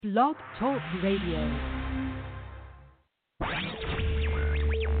Blog Talk Radio.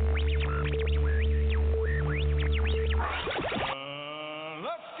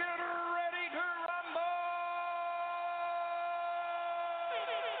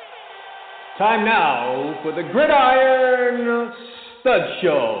 Time now for the Gridiron Stud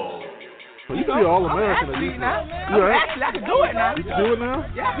Show. So you can be All-American. Actually, I can do it now. You can do it now?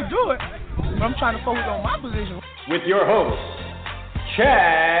 Yeah, I can do it. But I'm trying to focus on my position. With your host,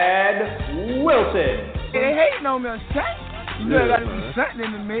 Chad Wilson. They hating on me on chat. You know, I got to do something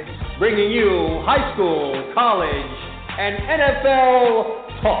in the mix. Bringing you high school, college, and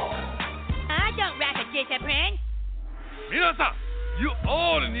NFL talk. I don't lack a discipline. 皆さん You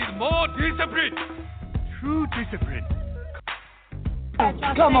all need more discipline. True discipline.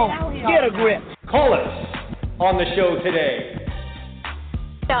 Come on, get a grip. Call us on the show today.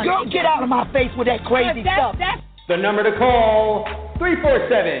 Don't get out of my face with that crazy stuff. The number to call,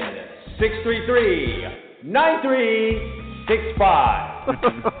 347-633-9365.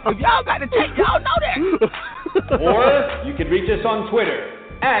 If y'all got to take, y'all know that. Or you can reach us on Twitter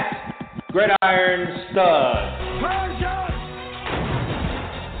at GridironStuds.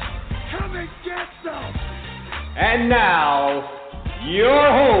 Come and get some. And now,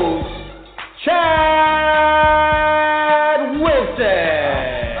 your host, Chad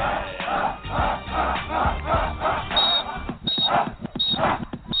Wilson.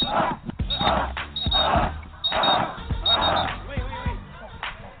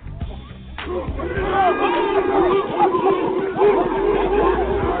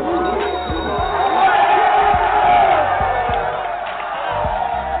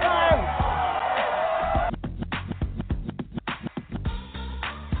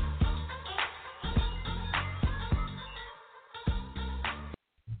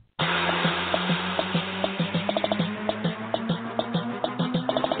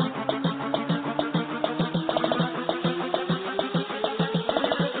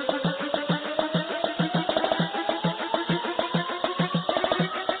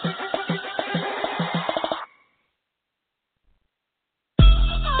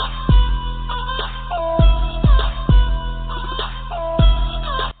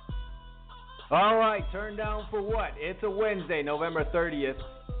 All right, turn down for what? It's a Wednesday, November 30th.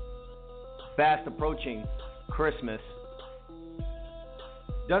 Fast approaching Christmas.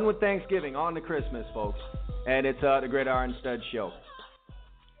 Done with Thanksgiving, on to Christmas, folks. And it's the Gridiron Studs Show.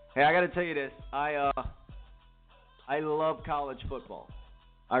 Hey, I got to tell you this. I love college football.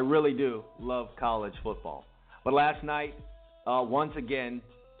 I really do love college football. But last night, once again,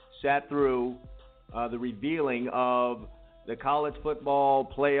 sat through the revealing of the college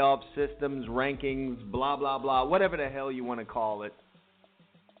football playoff systems, rankings, blah, blah, blah, whatever the hell you want to call it.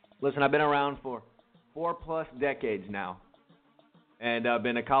 Listen, I've been around for 4+ decades now, and I've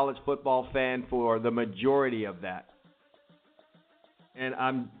been a college football fan for the majority of that. And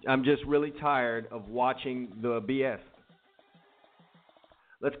I'm just really tired of watching the BS.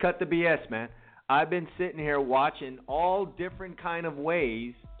 Let's cut the BS, man. I've been sitting here watching all different kind of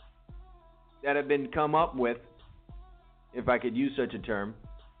ways that have been come up with, if I could use such a term,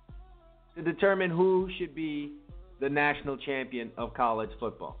 to determine who should be the national champion of college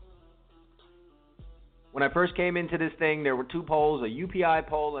football. When I first came into this thing, there were two polls, a UPI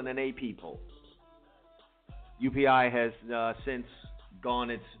poll and an AP poll. UPI has since gone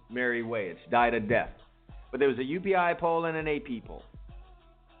its merry way. It's died a death. But there was a UPI poll and an AP poll.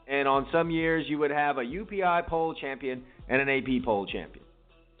 And on some years, you would have a UPI poll champion and an AP poll champion.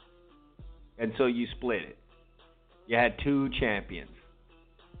 And so you split it. You had two champions.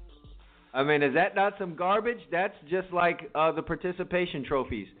 I mean, is that not some garbage? That's just like the participation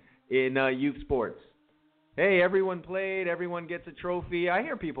trophies in youth sports. Hey, everyone played, everyone gets a trophy. I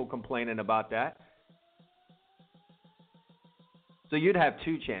hear people complaining about that. So you'd have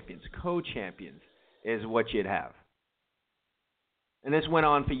two champions. Co-champions is what you'd have. And this went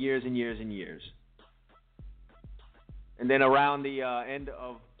on for years and years and years. And then around the end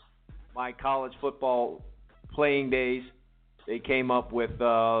of my college football playing days, they came up with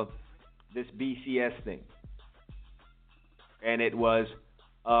this BCS thing. And it was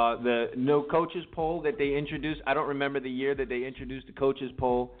the no coaches poll that they introduced. I don't remember the year that they introduced the coaches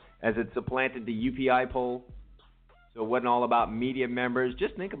poll as it supplanted the UPI poll. So it wasn't all about media members.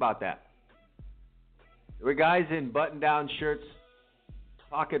 Just think about that. There were guys in button-down shirts,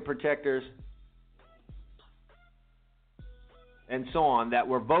 pocket protectors, and so on, that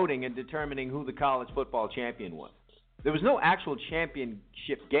were voting and determining who the college football champion was. There was no actual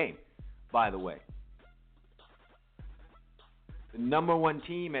championship game, by the way. The number one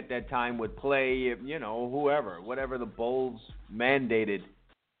team at that time would play, whoever, whatever the bowls mandated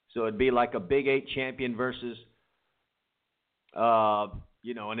So it'd be like a Big 8 champion versus,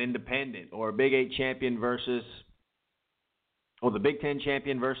 an independent, or a Big 8 champion versus, or the Big 10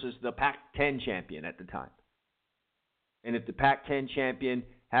 champion versus the Pac-10 champion at the time. And if the Pac-10 champion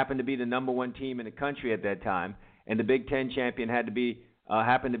happened to be the number 1 team in the country at that time, and the Big 10 champion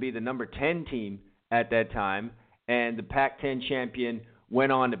happened to be the number 10 team at that time, and the Pac-10 champion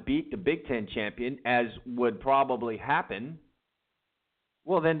went on to beat the Big 10 champion, as would probably happen,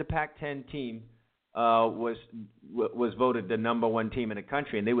 well, then the Pac-10 team was voted the number 1 team in the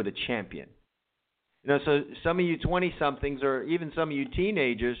country, and they were the champion. So some of you 20-somethings, or even some of you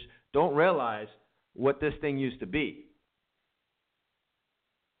teenagers, don't realize what this thing used to be.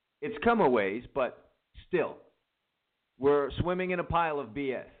 It's come a ways, but still, we're swimming in a pile of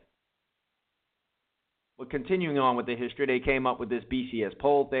BS. But continuing on with the history, they came up with this BCS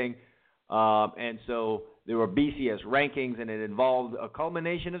poll thing, and so there were BCS rankings, and it involved a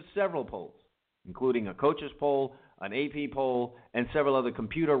culmination of several polls, including a coaches poll, an AP poll, and several other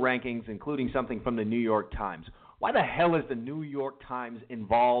computer rankings, including something from the New York Times. Why the hell is the New York Times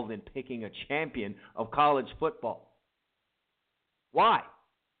involved in picking a champion of college football? Why?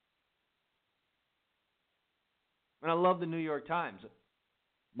 And I love the New York Times.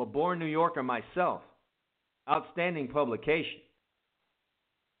 I'm a born New Yorker myself. Outstanding publication.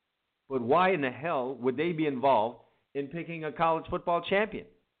 But why in the hell would they be involved in picking a college football champion?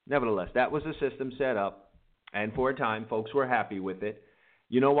 Nevertheless, that was the system set up, and for a time, folks were happy with it.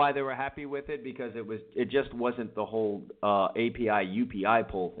 You know why they were happy with it? Because it just wasn't the whole API, UPI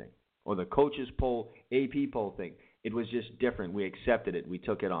poll thing, or the coaches poll, AP poll thing. It was just different. We accepted it. We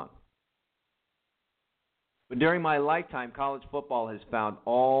took it on. But during my lifetime, college football has found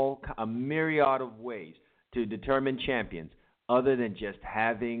a myriad of ways to determine champions other than just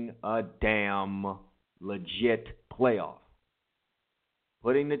having a damn legit playoff.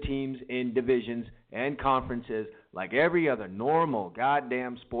 Putting the teams in divisions and conferences like every other normal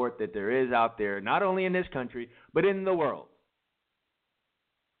goddamn sport that there is out there, not only in this country, but in the world.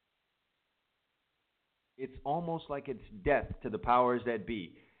 It's almost like it's death to the powers that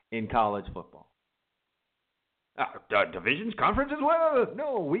be in college football. Divisions, conferences? Well,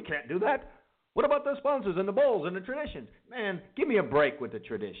 no, we can't do that. What about the sponsors and the bowls and the traditions? Man, give me a break with the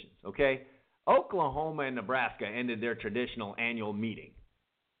traditions, okay? Oklahoma and Nebraska ended their traditional annual meeting.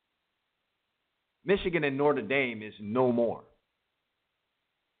 Michigan and Notre Dame is no more.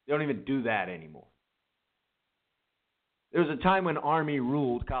 They don't even do that anymore. There was a time when Army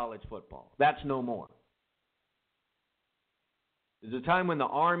ruled college football. That's no more. There's a time when the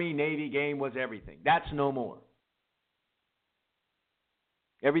Army-Navy game was everything. That's no more.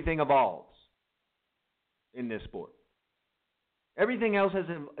 Everything evolves in this sport. Everything else has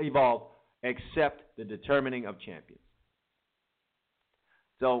evolved except the determining of champions.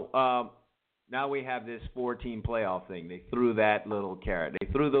 So now we have this 4-team playoff thing. They threw that little carrot. They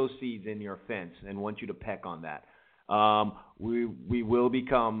threw those seeds in your fence and want you to peck on that. We will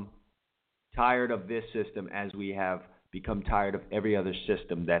become tired of this system as we have become tired of every other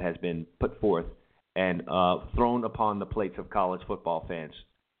system that has been put forth and thrown upon the plates of college football fans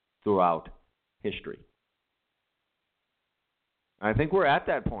throughout history. I think we're at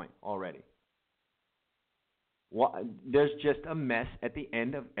that point already. There's just a mess at the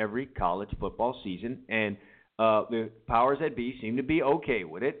end of every college football season, and the powers that be seem to be okay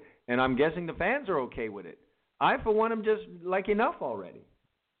with it, and I'm guessing the fans are okay with it. I, for one, am just like enough already.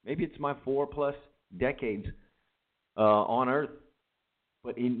 Maybe it's my 4+ decades on Earth,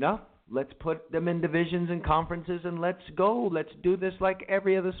 but enough. Let's put them in divisions and conferences and let's go. Let's do this like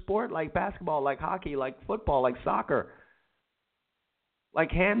every other sport, like basketball, like hockey, like football, like soccer,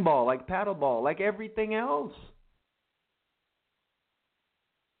 like handball, like paddleball, like everything else.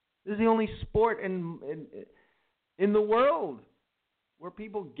 This is the only sport in the world where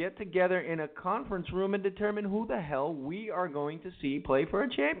people get together in a conference room and determine who the hell we are going to see play for a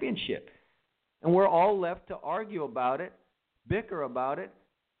championship. And we're all left to argue about it, bicker about it,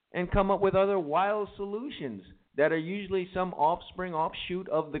 and come up with other wild solutions that are usually some offshoot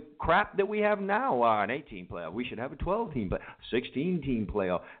of the crap that we have now. An 18 playoff. We should have a 12-team playoff, 16-team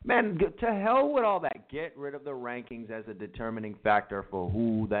playoff. Man, to hell with all that. Get rid of the rankings as a determining factor for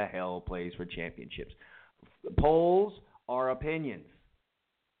who the hell plays for championships. Polls are opinions.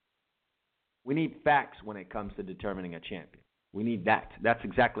 We need facts when it comes to determining a champion. We need that. That's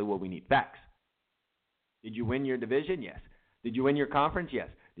exactly what we need, facts. Did you win your division? Yes. Did you win your conference? Yes.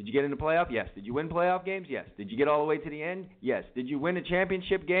 Did you get in the playoff? Yes. Did you win playoff games? Yes. Did you get all the way to the end? Yes. Did you win a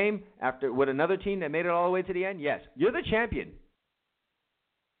championship game with another team that made it all the way to the end? Yes. You're the champion.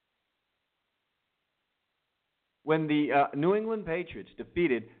 When the New England Patriots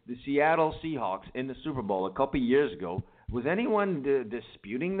defeated the Seattle Seahawks in the Super Bowl a couple years ago, was anyone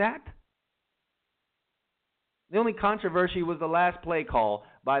disputing that? The only controversy was the last play call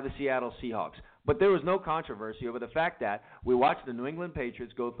by the Seattle Seahawks. But there was no controversy over the fact that we watched the New England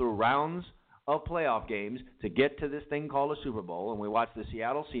Patriots go through rounds of playoff games to get to this thing called a Super Bowl, and we watched the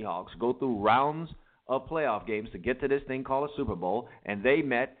Seattle Seahawks go through rounds of playoff games to get to this thing called a Super Bowl, and they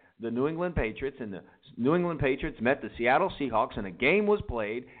met the New England Patriots, and the New England Patriots met the Seattle Seahawks, and a game was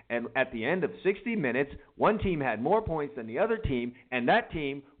played, and at the end of 60 minutes, one team had more points than the other team, and that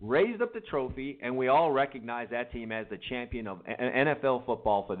team raised up the trophy, and we all recognize that team as the champion of NFL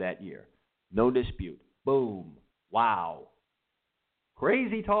football for that year. No dispute. Boom. Wow.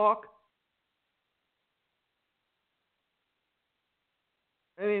 Crazy talk.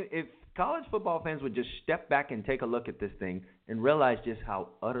 I mean, if college football fans would just step back and take a look at this thing and realize just how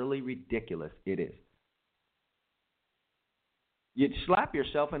utterly ridiculous it is. You'd slap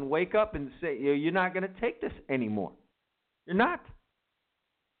yourself and wake up and say, you're not going to take this anymore. You're not.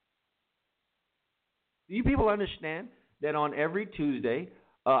 Do you people understand that on every Tuesday,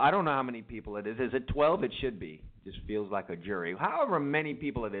 I don't know how many people it is. Is it 12? It should be. It just feels like a jury. However many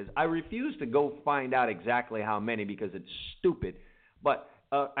people it is. I refuse to go find out exactly how many because it's stupid. But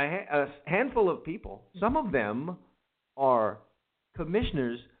a handful of people, some of them are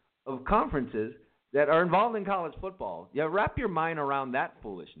commissioners of conferences that are involved in college football. You wrap your mind around that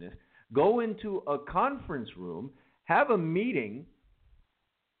foolishness. Go into a conference room, have a meeting,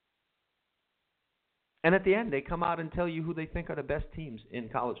 and at the end, they come out and tell you who they think are the best teams in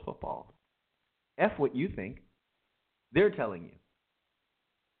college football. F what you think. They're telling you.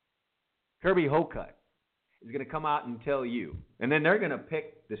 Kirby Hocutt is going to come out and tell you. And then they're going to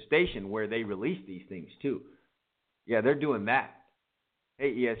pick the station where they release these things, too. Yeah, they're doing that.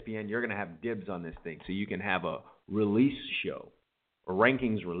 Hey, ESPN, you're going to have dibs on this thing so you can have a release show, a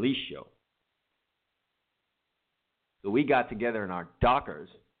rankings release show. So we got together in our Dockers,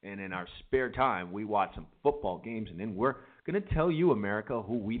 and in our spare time, we watch some football games, and then we're going to tell you, America,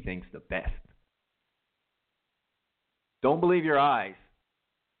 who we think's the best. Don't believe your eyes.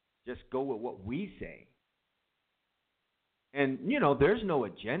 Just go with what we say. And, there's no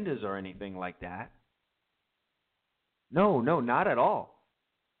agendas or anything like that. No, not at all.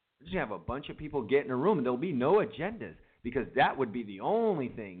 We're just going to have a bunch of people get in a room, and there'll be no agendas, because that would be the only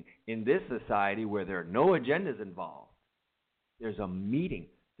thing in this society where there are no agendas involved. There's a meeting.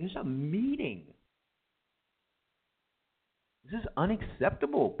 There's a meeting. This is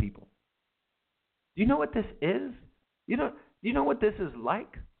unacceptable, people. Do you know what this is? Do you know what this is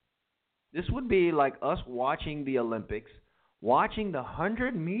like? This would be like us watching the Olympics, watching the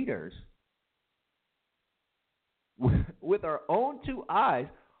 100 meters with our own two eyes,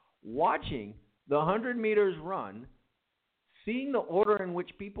 watching the 100 meters run, seeing the order in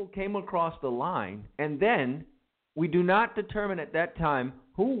which people came across the line, and then we do not determine at that time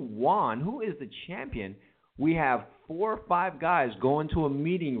who won, who is the champion. We have 4 or 5 guys go into a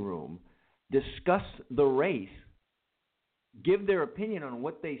meeting room, discuss the race, give their opinion on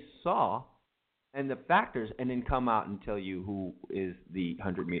what they saw and the factors, and then come out and tell you who is the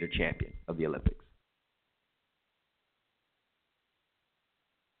 100-meter champion of the Olympics.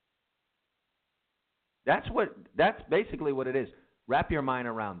 That's basically what it is. Wrap your mind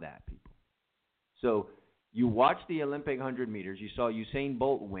around that, people. So you watched the Olympic 100 meters. You saw Usain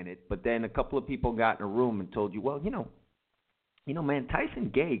Bolt win it, but then a couple of people got in a room and told you, well, man, Tyson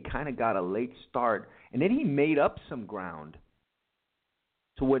Gay kind of got a late start, and then he made up some ground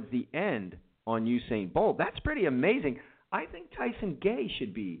towards the end on Usain Bolt. That's pretty amazing. I think Tyson Gay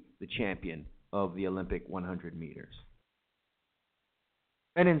should be the champion of the Olympic 100 meters.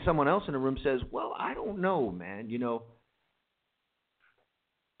 And then someone else in the room says, well, I don't know, man.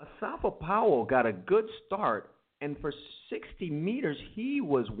 Asafa Powell got a good start, and for 60 meters, he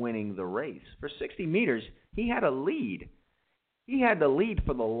was winning the race. For 60 meters, he had a lead. He had the lead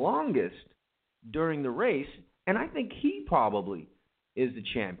for the longest during the race, and I think he probably is the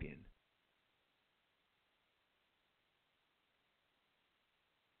champion.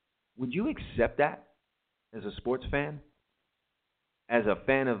 Would you accept that as a sports fan? As a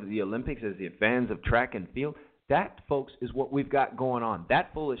fan of the Olympics, as the fans of track and field? That, folks, is what we've got going on.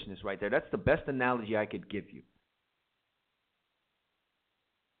 That foolishness right there. That's the best analogy I could give you.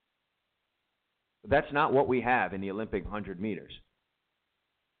 But that's not what we have in the Olympic 100 meters.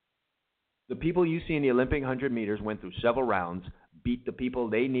 The people you see in the Olympic 100 meters went through several rounds, beat the people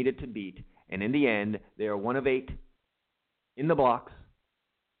they needed to beat, and in the end, they are 1 of 8 in the blocks.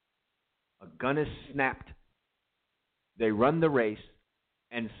 A gun is snapped. They run the race,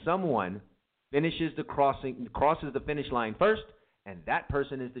 and someone crosses the finish line first, and that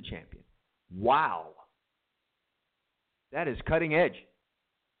person is the champion. Wow. That is cutting edge.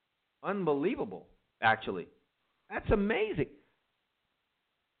 Unbelievable, actually. That's amazing.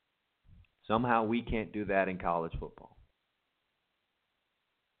 Somehow we can't do that in college football.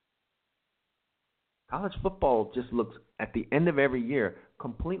 College football just looks, at the end of every year,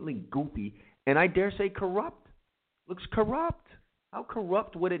 completely goofy, and I dare say corrupt. Looks corrupt. How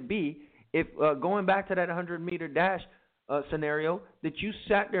corrupt would it be if, going back to that 100-meter dash scenario, that you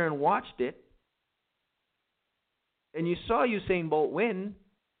sat there and watched it, and you saw Usain Bolt win,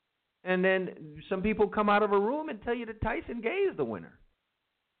 and then some people come out of a room and tell you that Tyson Gay is the winner?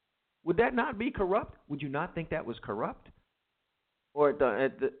 Would that not be corrupt? Would you not think that was corrupt? Or at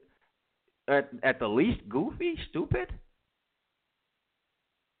the least goofy, stupid?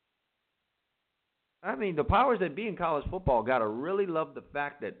 I mean, the powers that be in college football got to really love the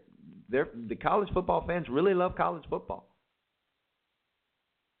fact that the college football fans really love college football.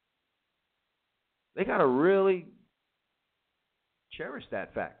 They got to really cherish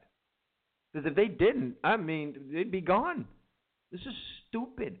that fact. Because if they didn't, I mean, they'd be gone. This is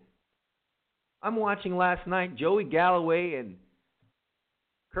stupid. I'm watching last night Joey Galloway and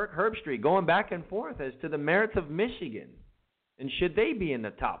Kirk Herbstreit going back and forth as to the merits of Michigan. And should they be in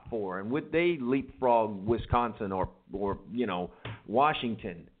the top 4? And would they leapfrog Wisconsin or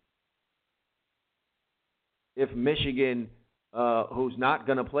Washington? If Michigan, who's not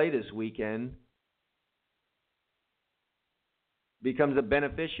going to play this weekend, becomes a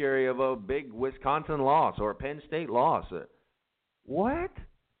beneficiary of a big Wisconsin loss or a Penn State loss. What?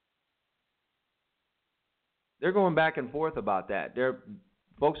 They're going back and forth about that.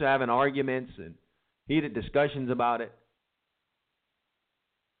 Folks are having arguments and heated discussions about it.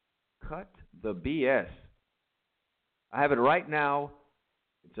 Cut the BS. I have it right now.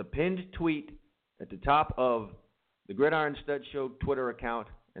 It's a pinned tweet at the top of the Gridiron Studs Show Twitter account,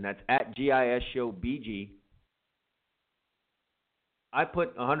 and that's at GIS Show BG. I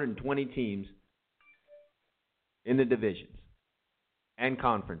put 120 teams in the divisions and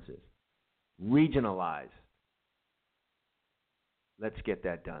conferences. Regionalize. Let's get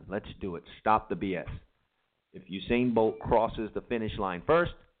that done. Let's do it. Stop the BS. If Usain Bolt crosses the finish line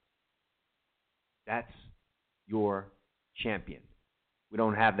first, that's your champion. We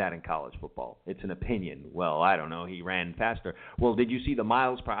don't have that in college football. It's an opinion. Well, I don't know. He ran faster. Well, did you see the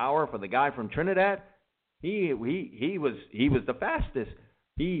miles per hour for the guy from Trinidad? He was the fastest.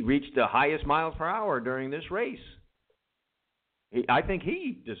 He reached the highest miles per hour during this race. I think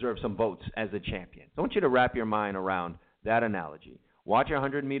he deserves some votes as a champion. I want you to wrap your mind around that analogy. Watch a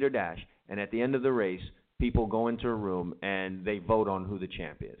 100-meter dash, and at the end of the race, people go into a room and they vote on who the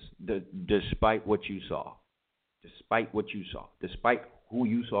champ is, despite what you saw. Despite what you saw. Despite who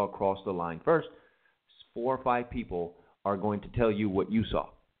you saw cross the line first, 4 or 5 people are going to tell you what you saw.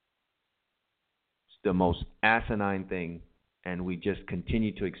 It's the most asinine thing, and we just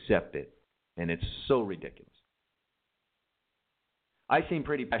continue to accept it, and it's so ridiculous. I seem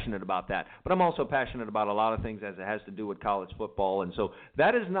pretty passionate about that, but I'm also passionate about a lot of things as it has to do with college football, and so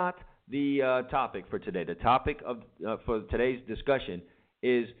that is not the topic for today. The topic for today's discussion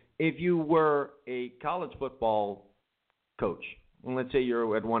is if you were a college football coach, and let's say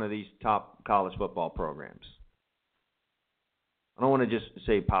you're at one of these top college football programs. I don't want to just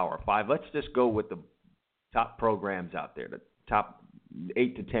say Power 5. Let's just go with the top programs out there, the top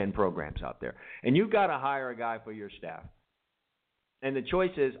 8 to 10 programs out there. And you've got to hire a guy for your staff. And the choice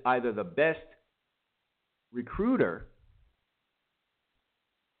is either the best recruiter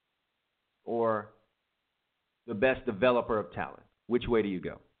or the best developer of talent. Which way do you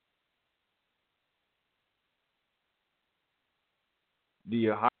go? Do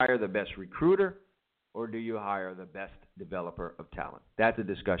you hire the best recruiter or do you hire the best developer of talent? That's a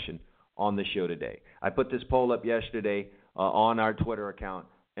discussion on the show today. I put this poll up yesterday on our Twitter account,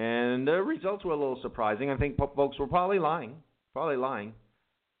 and the results were a little surprising. I think folks were probably lying.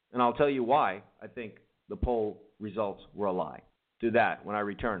 And I'll tell you why I think the poll results were a lie. Do that when I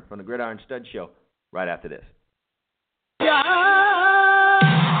return from the Gridiron Studs Show right after this.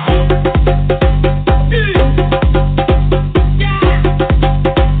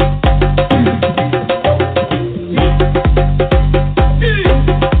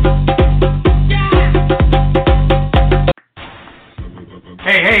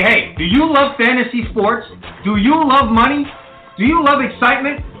 Hey, do you love fantasy sports? Do you love money? Do you love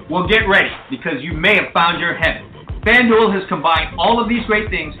excitement? Well, get ready, because you may have found your heaven. FanDuel has combined all of these great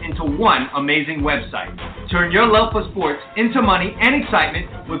things into one amazing website. Turn your love for sports into money and excitement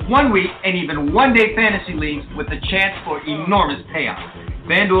with 1 week and even 1 day fantasy leagues with a chance for enormous payouts.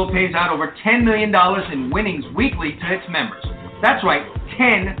 FanDuel pays out over $10 million in winnings weekly to its members. That's right,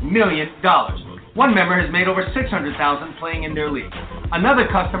 $10 million. One member has made over $600,000 playing in their league. Another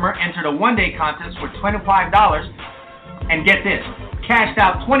customer entered a one-day contest for $25 and get this, cashed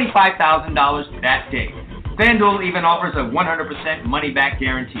out $25,000 that day. FanDuel even offers a 100% money-back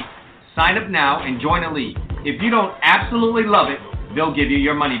guarantee. Sign up now and join a league. If you don't absolutely love it, they'll give you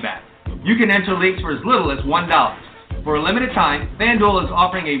your money back. You can enter leagues for as little as $1. For a limited time, FanDuel is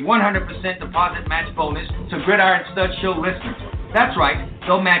offering a 100% deposit match bonus to Gridiron Studs Show listeners. That's right,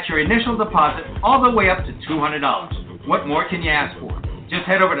 they'll match your initial deposit all the way up to $200. What more can you ask for? Just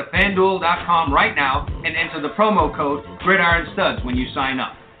head over to FanDuel.com right now and enter the promo code GridironStuds when you sign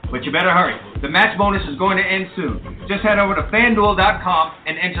up. But you better hurry. The match bonus is going to end soon. Just head over to FanDuel.com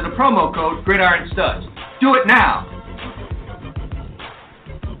and enter the promo code GridironStuds. Do it now!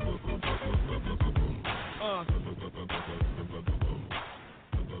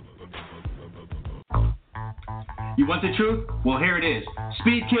 You want the truth? Well, here it is.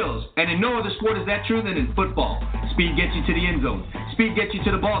 Speed kills, and in no other sport is that true than in football. Speed gets you to the end zone. Speed gets you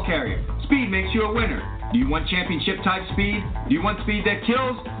to the ball carrier. Speed makes you a winner. Do you want championship-type speed? Do you want speed that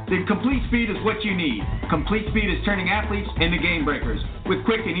kills? Then Complete Speed is what you need. Complete Speed is turning athletes into game breakers. With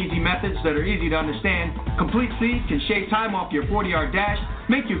quick and easy methods that are easy to understand, Complete Speed can shave time off your 40-yard dash,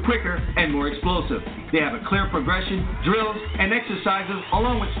 make you quicker and more explosive. They have a clear progression, drills, and exercises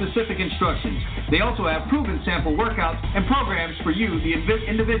along with specific instructions. They also have proven sample workouts and programs for you, the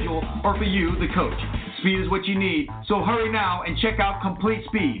individual, or for you, the coach. Speed is what you need, so hurry now and check out Complete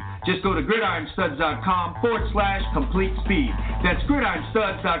Speed. Just go to GridironStuds.com/Complete Speed. That's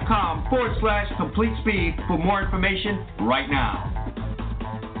GridironStuds.com/Complete Speed for more information right now.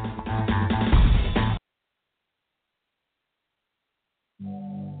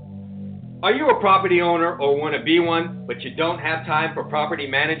 Are you a property owner or want to be one, but you don't have time for property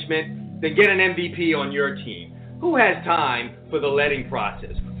management? Then get an MVP on your team. Who has time for the letting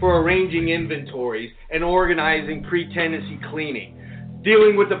process, for arranging inventories and organizing pre-tenancy cleaning,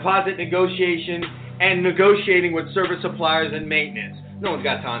 dealing with deposit negotiation and negotiating with service suppliers and maintenance? No one's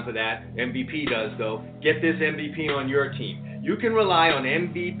got time for that. MVP does, though. Get this MVP on your team. You can rely on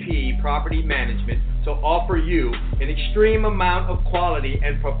MVP Property Management to offer you an extreme amount of quality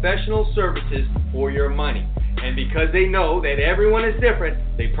and professional services for your money. And because they know that everyone is different,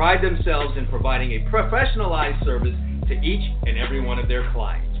 they pride themselves in providing a professionalized service to each and every one of their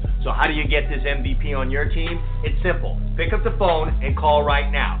clients. So how do you get this MVP on your team? It's simple. Pick up the phone and call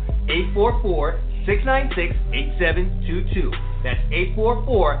right now. 844-696-8722. That's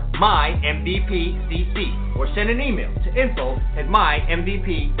 844-MY-MVP-CC. Or send an email to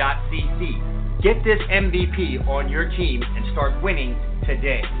info@mymvp.cc. Get this MVP on your team and start winning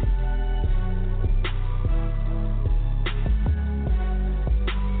today.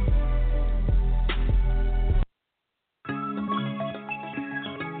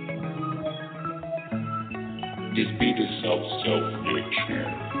 This beat is self-rich.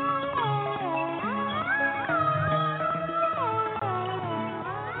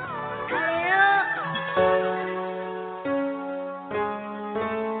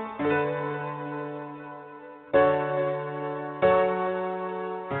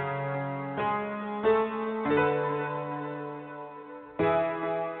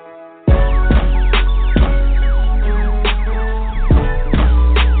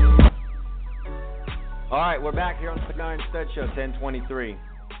 We're back here on the GridironStuds Show, 1023.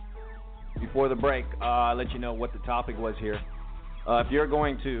 Before the break, I'll let you know what the topic was here. If you're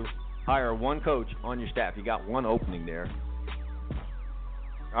going to hire one coach on your staff, you got one opening there.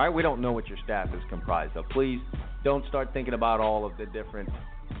 All right, we don't know what your staff is comprised of. Please don't start thinking about all of the different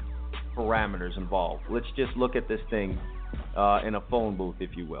parameters involved. Let's just look at this thing in a phone booth,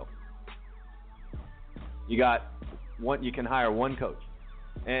 if you will. You got one. You can hire one coach,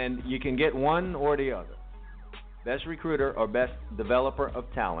 and you can get one or the other. Best recruiter or best developer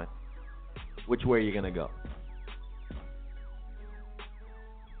of talent, which way are you going to go?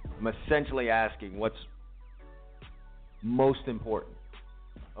 I'm essentially asking what's most important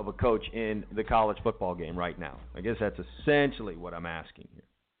of a coach in the college football game right now. I guess that's essentially what I'm asking here.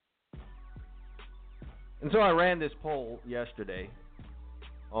 And so I ran this poll yesterday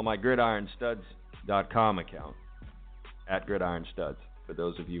on my GridironStuds.com account, at GridironStuds, for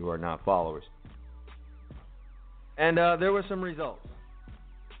those of you who are not followers. And there were some results.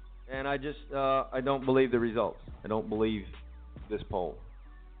 And I don't believe the results. I don't believe this poll.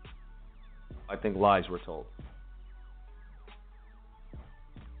 I think lies were told.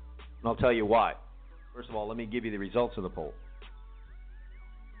 And I'll tell you why. First of all, let me give you the results of the poll.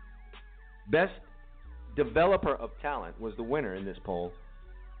 Best developer of talent was the winner in this poll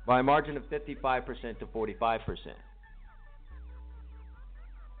by a margin of 55% to 45%.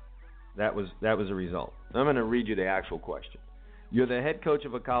 That was a result. I'm going to read you the actual question. You're the head coach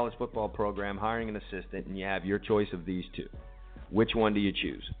of a college football program hiring an assistant, and you have your choice of these two. Which one do you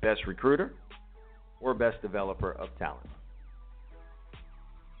choose? Best recruiter or best developer of talent?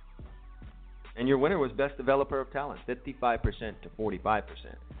 And your winner was best developer of talent, 55% to 45%.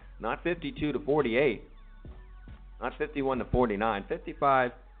 Not 52 to 48, not 51 to 49,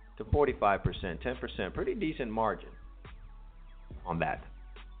 55 to 45%, 10%. Pretty decent margin on that.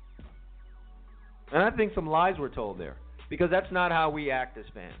 And I think some lies were told there, because that's not how we act as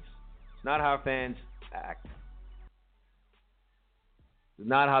fans. It's not how fans act. It's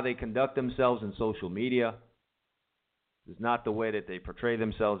not how they conduct themselves in social media. This is not the way that they portray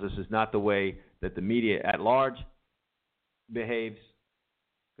themselves. This is not the way that the media at large behaves.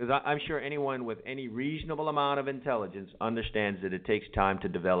 Because I'm sure anyone with any reasonable amount of intelligence understands that it takes time to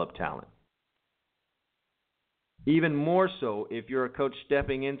develop talent. Even more so if you're a coach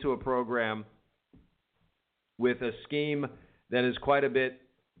stepping into a program with a scheme that is quite a bit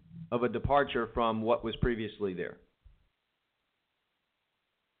of a departure from what was previously there.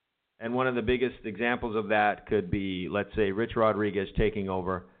 And one of the biggest examples of that could be, let's say, Rich Rodriguez taking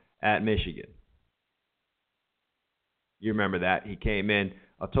over at Michigan. You remember that. He came in,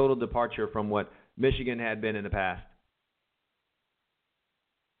 a total departure from what Michigan had been in the past.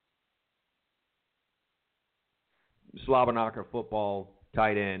 Slobberknocker football,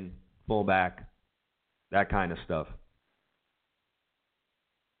 tight end, fullback, that kind of stuff.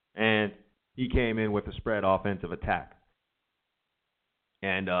 And he came in with a spread offensive attack.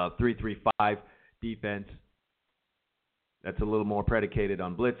 And 3-3-5 defense. That's a little more predicated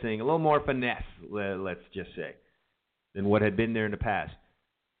on blitzing, a little more finesse, let's just say, than what had been there in the past.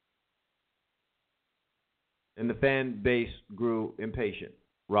 And the fan base grew impatient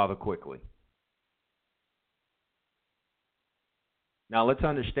rather quickly. Now, let's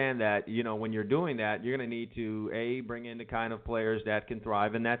understand that, when you're doing that, you're going to need to, A, bring in the kind of players that can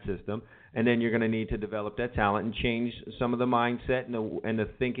thrive in that system, and then you're going to need to develop that talent and change some of the mindset and the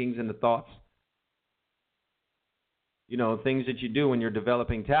thinkings and the thoughts. Things that you do when you're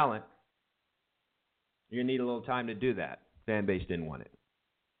developing talent, you're going to need a little time to do that. Fan base didn't want it.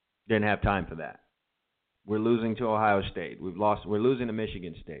 Didn't have time for that. We're losing to Ohio State. We're losing to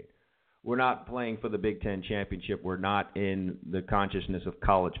Michigan State. We're not playing for the Big Ten championship. We're not in the consciousness of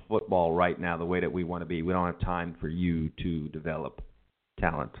college football right now the way that we want to be. We don't have time for you to develop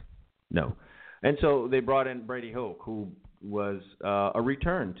talent. No. And so they brought in Brady Hoke, who was a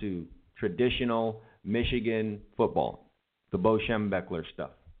return to traditional Michigan football, the Bo Schembechler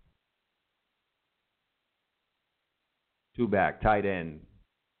stuff. Two-back, tight end,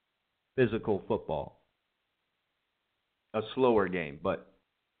 physical football. A slower game, but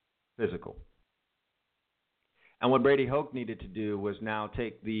physical. And what Brady Hoke needed to do was now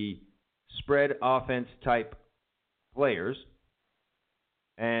take the spread offense type players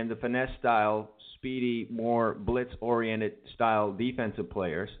and the finesse style, speedy, more blitz oriented style defensive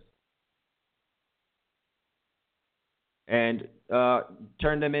players and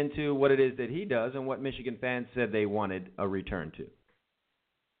turn them into what it is that he does and what Michigan fans said they wanted a return to.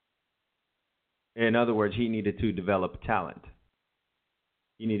 In other words, he needed to develop talent.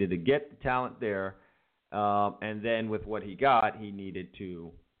 He needed to get the talent there, and then with what he got, he needed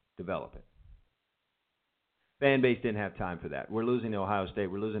to develop it. Fan base didn't have time for that. We're losing to Ohio State.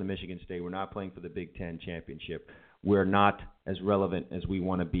 We're losing to Michigan State. We're not playing for the Big Ten championship. We're not as relevant as we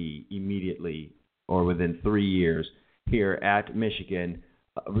want to be immediately or within 3 years here at Michigan.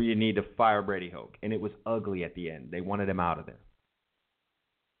 We need to fire Brady Hoke. And it was ugly at the end. They wanted him out of there.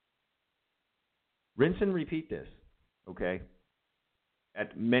 Rinse and repeat this, okay,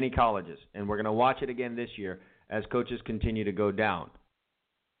 at many colleges. And we're going to watch it again this year as coaches continue to go down.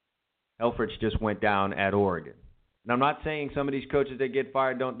 Helfrich just went down at Oregon. And I'm not saying some of these coaches that get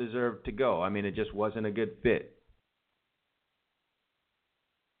fired don't deserve to go. I mean, it just wasn't a good fit.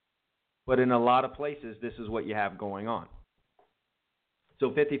 But in a lot of places, this is what you have going on.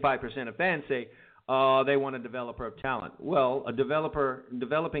 So 55% of fans say, oh, they want a developer of talent. Well,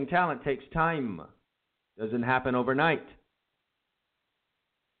 developing talent takes time. Doesn't happen overnight.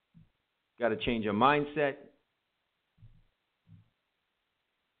 Got to change your mindset.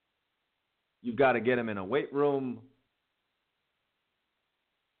 You've got to get them in a weight room.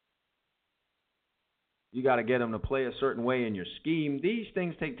 You got to get them to play a certain way in your scheme. These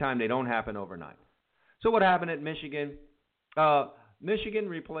things take time. They don't happen overnight. So what happened at Michigan? Michigan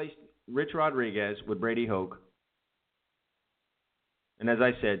replaced Rich Rodriguez with Brady Hoke. And as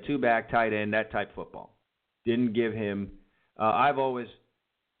I said, two-back, tight end, that type football. Didn't give him I've always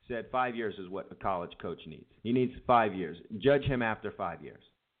said 5 years is what a college coach needs. He needs 5 years. Judge him after 5 years.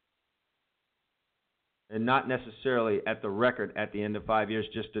 And not necessarily at the record at the end of 5 years,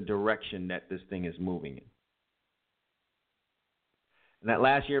 just the direction that this thing is moving in. And that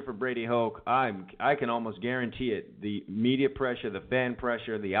last year for Brady Hoke, I can almost guarantee it. The media pressure, the fan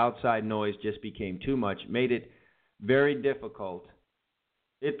pressure, the outside noise just became too much, made it very difficult.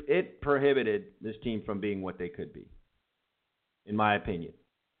 It prohibited this team from being what they could be, in my opinion.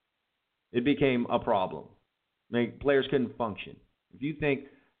 It became a problem. Players couldn't function. If you think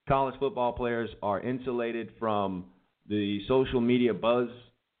college football players are insulated from the social media buzz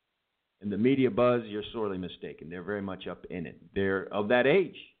and the media buzz, you're sorely mistaken. They're very much up in it. They're of that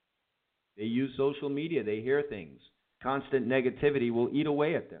age. They use social media. They hear things. Constant negativity will eat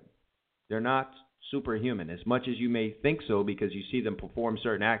away at them. They're not superhuman. As much as you may think so because you see them perform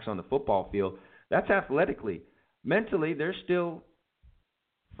certain acts on the football field, that's athletically. Mentally, they're still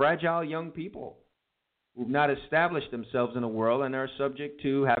fragile young people who've not established themselves in the world and are subject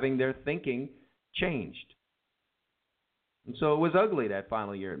to having their thinking changed. And so it was ugly that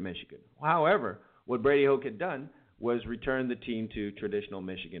final year at Michigan. However, what Brady Hoke had done was return the team to traditional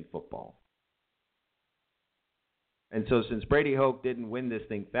Michigan football. And so since Brady Hoke didn't win this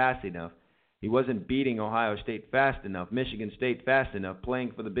thing fast enough, he wasn't beating Ohio State fast enough, Michigan State fast enough,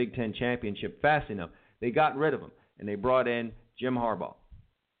 playing for the Big Ten championship fast enough, they got rid of him, and they brought in Jim Harbaugh.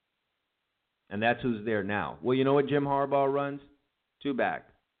 And that's who's there now. Well, you know what Jim Harbaugh runs? Two back,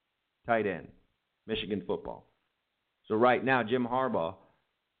 tight end, Michigan football. So right now, Jim Harbaugh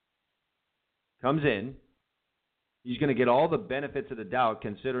comes in. He's going to get all the benefits of the doubt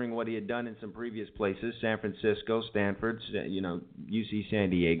considering what he had done in some previous places, San Francisco, Stanford, UC San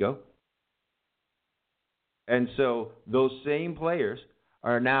Diego. And so those same players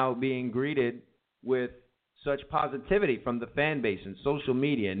are now being greeted with such positivity from the fan base and social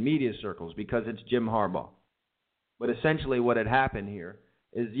media and media circles because it's Jim Harbaugh. But essentially what had happened here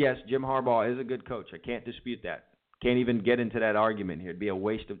is, yes, Jim Harbaugh is a good coach. I can't dispute that. Can't even get into that argument here. It'd be a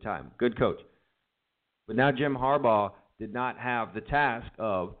waste of time. Good coach. But now Jim Harbaugh did not have the task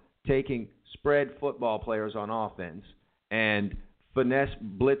of taking spread football players on offense and finesse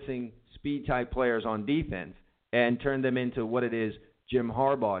blitzing speed-type players on defense and turn them into what it is Jim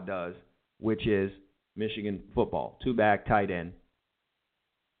Harbaugh does, which is Michigan football. Two-back, tight end,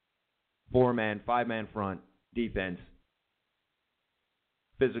 four-man, five-man front, defense,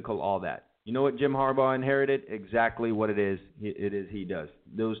 physical, all that. You know what Jim Harbaugh inherited? Exactly what it is he does.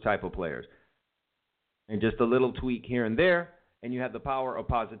 Those type of players. And just a little tweak here and there, and you have the power of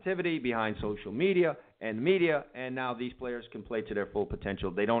positivity behind social media and media, and now these players can play to their full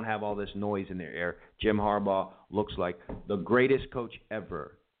potential. They don't have all this noise in their ear. Jim Harbaugh looks like the greatest coach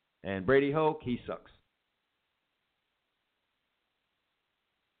ever. And Brady Hoke, he sucks.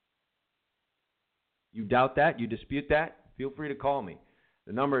 You doubt that? You dispute that? Feel free to call me.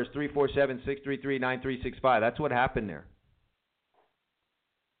 The number is 347-633-9365. That's what happened there.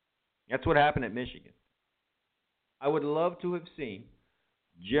 That's what happened at Michigan. I would love to have seen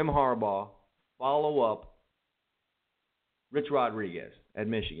Jim Harbaugh follow up Rich Rodriguez at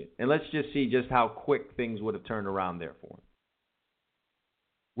Michigan. And let's just see just how quick things would have turned around there for him.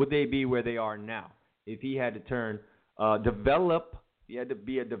 Would they be where they are now? If he had to he had to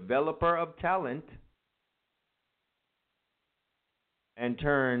be a developer of talent and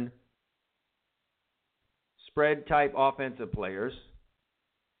turn spread-type offensive players,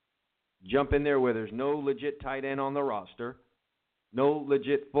 jump in there where there's no legit tight end on the roster, no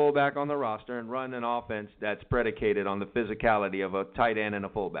legit fullback on the roster, and run an offense that's predicated on the physicality of a tight end and a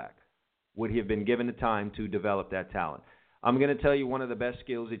fullback. Would he have been given the time to develop that talent? I'm going to tell you one of the best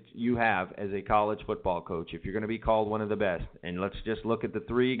skills that you have as a college football coach, if you're going to be called one of the best. And let's just look at the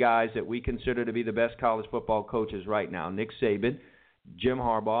three guys that we consider to be the best college football coaches right now. Nick Saban, Jim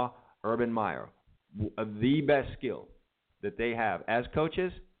Harbaugh, Urban Meyer. The best skill that they have as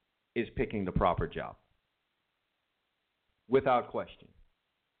coaches is picking the proper job. Without question.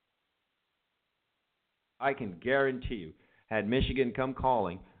 I can guarantee you, had Michigan come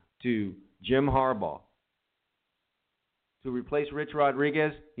calling to Jim Harbaugh to replace Rich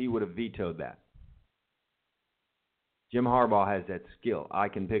Rodriguez, he would have vetoed that. Jim Harbaugh has that skill. I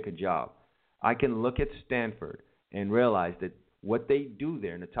can pick a job. I can look at Stanford and realize that what they do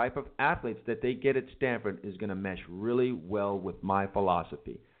there and the type of athletes that they get at Stanford is going to mesh really well with my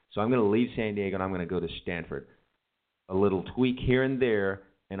philosophy. So I'm going to leave San Diego and I'm going to go to Stanford. A little tweak here and there,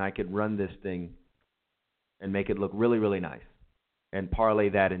 and I could run this thing and make it look really, really nice and parlay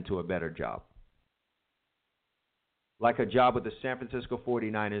that into a better job. Like a job with the San Francisco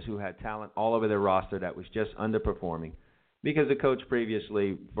 49ers, who had talent all over their roster that was just underperforming. because the coach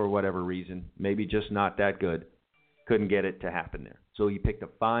previously, for whatever reason, maybe just not that good, couldn't get it to happen there. So he picked a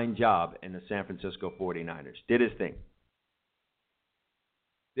fine job in the San Francisco 49ers. Did his thing.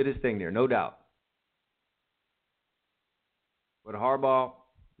 Did his thing there, no doubt. But Harbaugh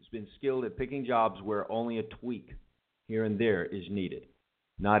has been skilled at picking jobs where only a tweak here and there is needed.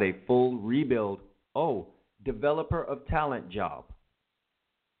 Not a full rebuild, developer of talent job.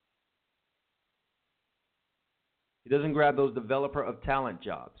 He doesn't grab those developer of talent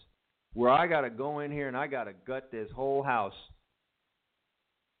jobs where I got to go in here and I got to gut this whole house.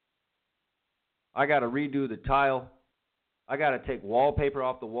 I got to redo the tile. I got to take wallpaper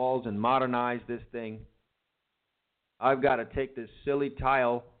off the walls and modernize this thing. I've got to take this silly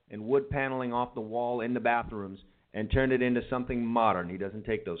tile and wood paneling off the wall in the bathrooms and turn it into something modern. He doesn't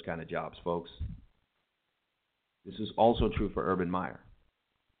take those kind of jobs, folks. This is also true for Urban Meyer.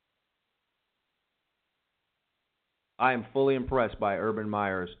 I am fully impressed by Urban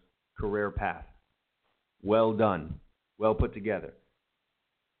Meyer's career path. Well done. Well put together.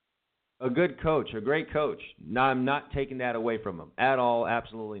 A good coach, a great coach. No, I'm not taking that away from him at all.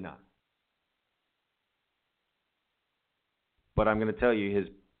 Absolutely not. But I'm going to tell you his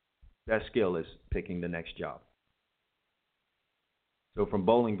best skill is picking the next job. So from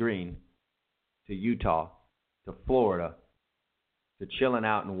Bowling Green to Utah to Florida to chilling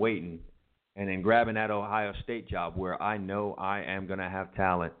out and waiting and then grabbing that Ohio State job where I know I am going to have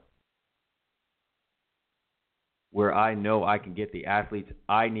talent, where I know I can get the athletes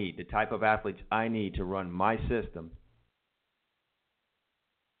I need, the type of athletes I need to run my system,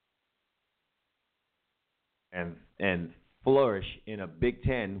 and flourish in a Big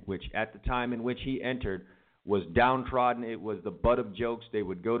Ten, which at the time in which he entered was downtrodden. It was the butt of jokes. They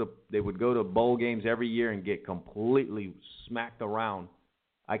would go to bowl games every year and get completely smacked around.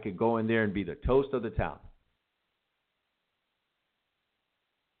 I could go in there and be the toast of the town.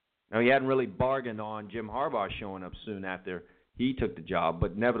 Now, he hadn't really bargained on Jim Harbaugh showing up soon after he took the job,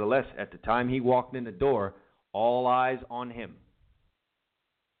 but nevertheless, at the time he walked in the door, all eyes on him.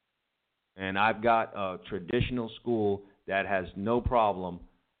 And I've got a traditional school that has no problem.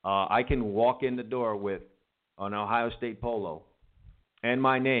 I can walk in the door with an Ohio State polo and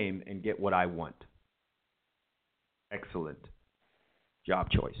my name and get what I want. Excellent job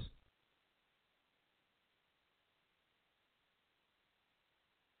choice.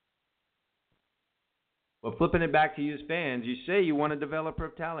 But flipping it back to you as fans, you say you want a developer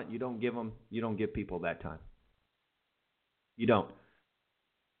of talent. You don't give people that time. You don't.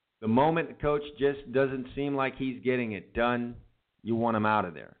 The moment the coach just doesn't seem like he's getting it done, you want him out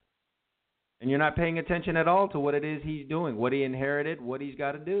of there. And you're not paying attention at all to what it is he's doing, what he inherited, what he's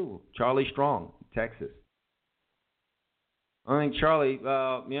got to do. Charlie Strong, Texas. I think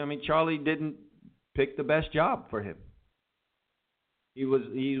Charlie didn't pick the best job for him. He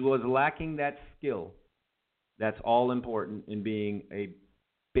was lacking that skill. That's all important in being a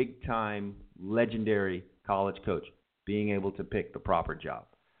big-time, legendary college coach, being able to pick the proper job.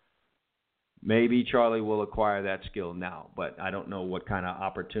 Maybe Charlie will acquire that skill now, but I don't know what kind of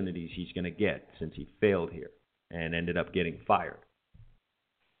opportunities he's going to get since he failed here and ended up getting fired.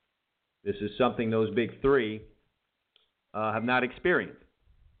 This is something those big three have not experienced.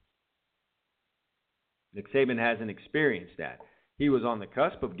 Nick Saban hasn't experienced that. He was on the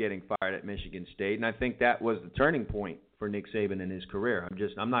cusp of getting fired at Michigan State, and I think that was the turning point for Nick Saban in his career.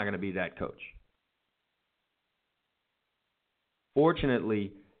 I'm not going to be that coach.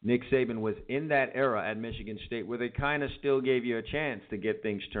 Fortunately, Nick Saban was in that era at Michigan State where they kind of still gave you a chance to get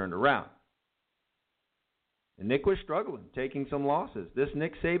things turned around. And Nick was struggling, taking some losses. This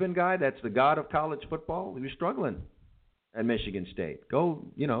Nick Saban guy, that's the god of college football, he was struggling at Michigan State. Go,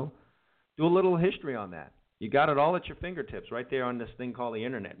 do a little history on that. You got it all at your fingertips right there on this thing called the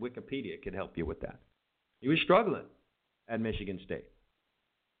internet. Wikipedia could help you with that. He was struggling at Michigan State.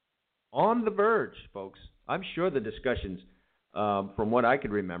 On the verge, folks. I'm sure the discussions, from what I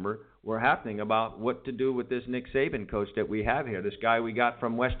could remember, were happening about what to do with this Nick Saban coach that we have here, this guy we got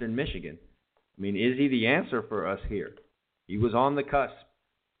from Western Michigan. I mean, is he the answer for us here? He was on the cusp.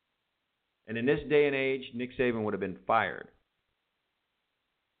 And in this day and age, Nick Saban would have been fired.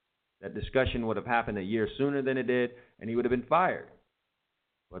 That discussion would have happened a year sooner than it did, and he would have been fired.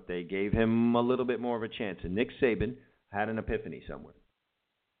 But they gave him a little bit more of a chance. And Nick Saban had an epiphany somewhere.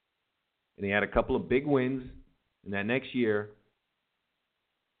 And he had a couple of big wins in that next year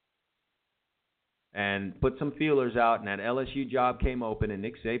and put some feelers out, and that LSU job came open, and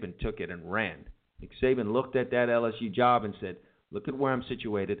Nick Saban took it and ran. Nick Saban looked at that LSU job and said, look at where I'm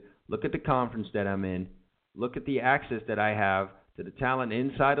situated. Look at the conference that I'm in. Look at the access that I have to the talent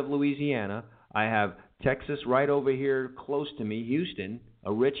inside of Louisiana. I have Texas right over here close to me, Houston,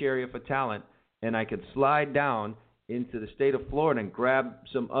 a rich area for talent, and I could slide down into the state of Florida and grab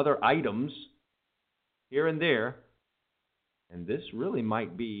some other items here and there, and this really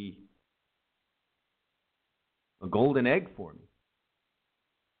might be a golden egg for me.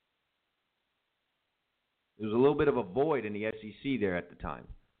 There was a little bit of a void in the SEC there at the time.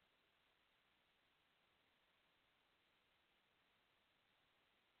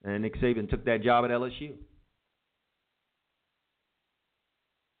 And Nick Saban took that job at LSU.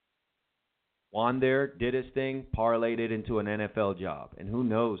 Won there, did his thing, parlayed it into an NFL job. And who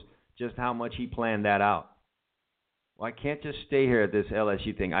knows just how much he planned that out. Well, I can't just stay here at this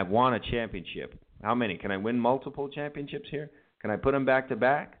LSU thing. I won a championship. How many? Can I win multiple championships here? Can I put them back to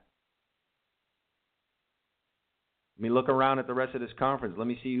back? Let me look around at the rest of this conference. Let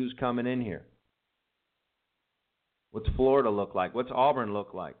me see who's coming in here. What's Florida look like? What's Auburn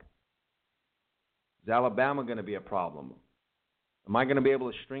look like? Is Alabama going to be a problem? Am I going to be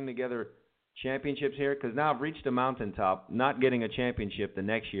able to string together championships here? Because now I've reached a mountaintop. Not getting a championship the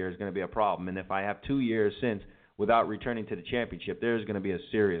next year is going to be a problem. And if I have 2 years since without returning to the championship, there's going to be a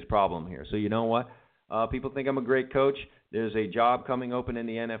serious problem here. So you know what? People think I'm a great coach. There's a job coming open in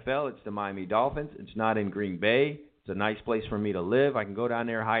the NFL. It's the Miami Dolphins. It's not in Green Bay. It's a nice place for me to live. I can go down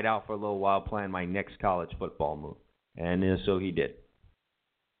there, hide out for a little while, plan my next college football move. And so he did.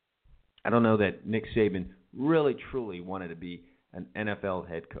 I don't know that Nick Saban really, truly wanted to be an NFL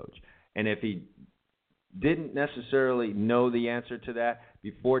head coach. And if he didn't necessarily know the answer to that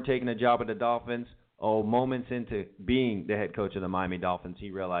before taking a job at the Dolphins, moments into being the head coach of the Miami Dolphins,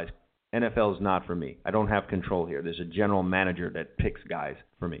 he realized NFL is not for me. I don't have control here. There's a general manager that picks guys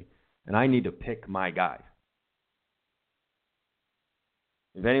for me. And I need to pick my guys.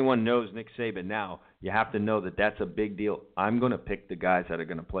 If anyone knows Nick Saban now, you have to know that that's a big deal. I'm going to pick the guys that are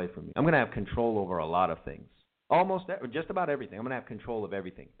going to play for me. I'm going to have control over a lot of things. Just about everything. I'm going to have control of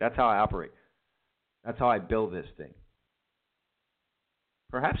everything. That's how I operate. That's how I build this thing.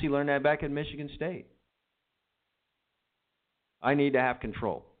 Perhaps he learned that back at Michigan State. I need to have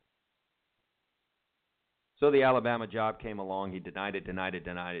control. So the Alabama job came along. He denied it,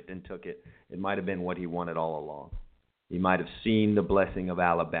 then took it. It might have been what he wanted all along. He might have seen the blessing of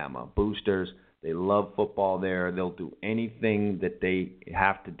Alabama. Boosters, they love football there. They'll do anything that they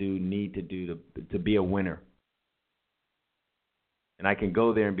have to do, need to do to be a winner. And I can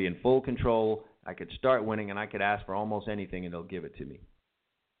go there and be in full control. I could start winning, and I could ask for almost anything, and they'll give it to me.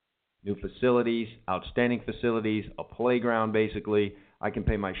 New facilities, outstanding facilities, a playground basically. I can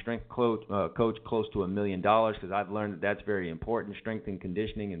pay my strength coach close to $1 million because I've learned that that's very important, strength and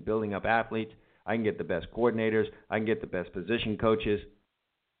conditioning and building up athletes. I can get the best coordinators. I can get the best position coaches.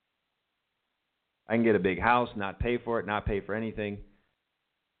 I can get a big house, not pay for it, not pay for anything.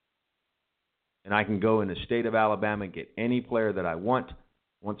 And I can go in the state of Alabama and get any player that I want.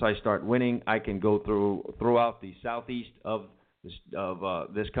 Once I start winning, I can go throughout the southeast of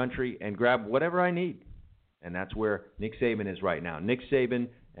this country and grab whatever I need. And that's where Nick Saban is right now. Nick Saban,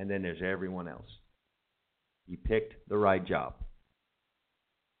 and then there's everyone else. He picked the right job.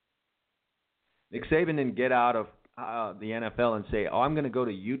 Nick Saban didn't get out of the NFL and say, I'm going to go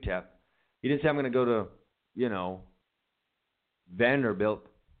to UTEP. He didn't say, I'm going to go to, Vanderbilt.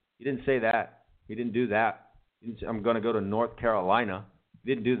 He didn't say that. He didn't do that. He didn't say, I'm going to go to North Carolina. He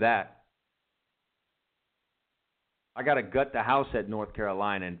didn't do that. I got to gut the house at North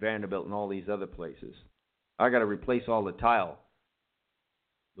Carolina and Vanderbilt and all these other places. I got to replace all the tile,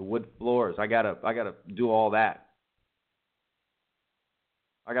 the wood floors. I got to do all that.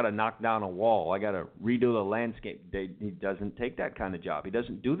 I got to knock down a wall. I got to redo the landscape. He doesn't take that kind of job. He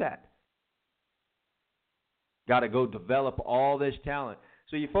doesn't do that. Got to go develop all this talent.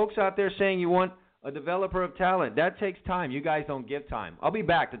 So you folks out there saying you want a developer of talent, that takes time. You guys don't give time. I'll be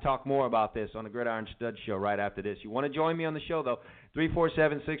back to talk more about this on the Gridiron Studs show right after this. You want to join me on the show, though,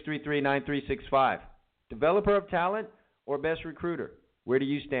 347-633-9365. Developer of talent or best recruiter? Where do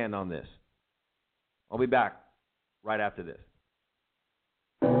you stand on this? I'll be back right after this.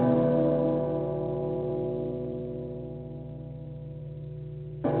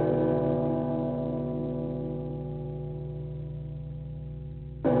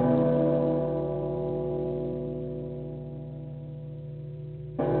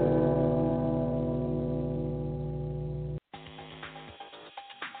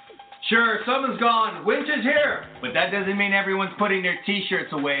 Sure, summer's gone, winter's here, but that doesn't mean everyone's putting their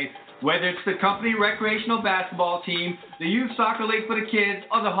t-shirts away. Whether it's the company recreational basketball team, the youth soccer league for the kids,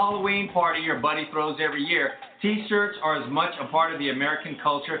 or the Halloween party your buddy throws every year, t-shirts are as much a part of the American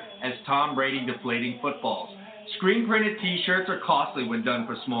culture as Tom Brady deflating footballs. Screen-printed t-shirts are costly when done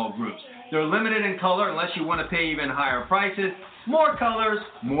for small groups. They're limited in color unless you want to pay even higher prices. More colors,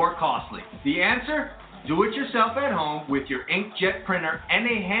 more costly. The answer? Do it yourself at home with your inkjet printer and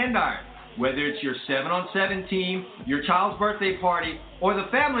a hand iron. Whether it's your 7-on-7 team, your child's birthday party, or the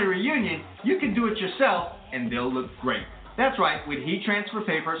family reunion, you can do it yourself and they'll look great. That's right, with heat transfer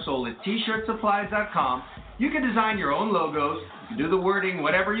paper sold at tshirtsupplies.com, you can design your own logos, you can do the wording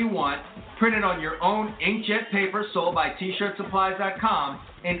whatever you want, print it on your own inkjet paper sold by tshirtsupplies.com,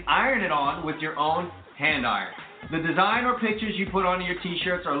 and iron it on with your own hand iron. The design or pictures you put onto your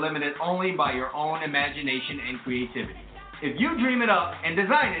t-shirts are limited only by your own imagination and creativity. If you dream it up and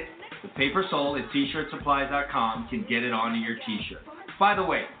design it, the paper sold at tshirtsupplies.com can get it onto your t-shirt. By the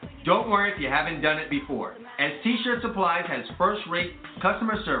way, don't worry if you haven't done it before. As T-Shirt Supplies has first-rate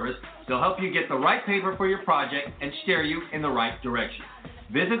customer service, they'll help you get the right paper for your project and steer you in the right direction.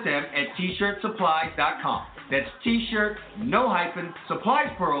 Visit them at tshirtsupplies.com. That's t-shirt, no hyphen, supplies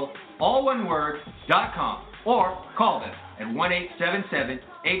plural, all one word, .com. Or call them at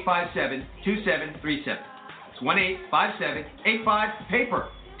 1-877-857-2737. It's 1-857-85-PAPER.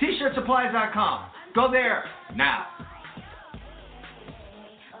 tshirtsupplies.com. Go there now.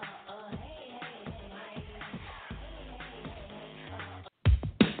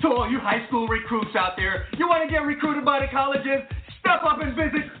 To all you high school recruits out there, you want to get recruited by the colleges? Step up and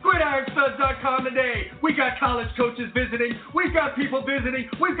visit GridironStuds.com today. We got college coaches visiting. We've got people visiting.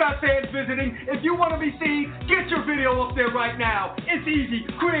 We've got fans visiting. If you want to be seen, get your video up there right now. It's easy.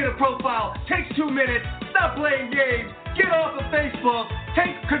 Create a profile. Takes 2 minutes. Stop playing games. Get off of Facebook.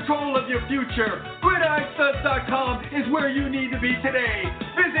 Take control of your future. GridironStuds.com is where you need to be today.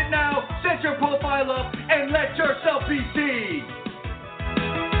 Visit now, set your profile up, and let yourself be seen.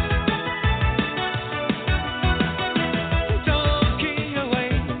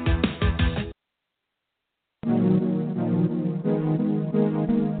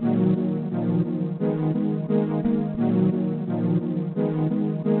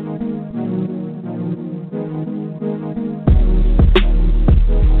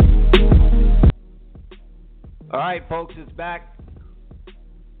 All right, folks, it's back.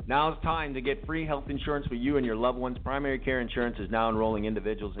 Now it's time to get free health insurance for you and your loved ones. Primary Care Insurance is now enrolling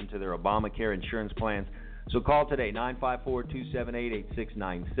individuals into their Obamacare insurance plans. So call today,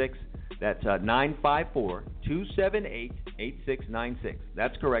 954-278-8696. That's 954-278-8696.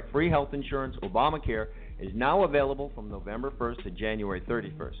 That's correct. Free health insurance, Obamacare, is now available from November 1st to January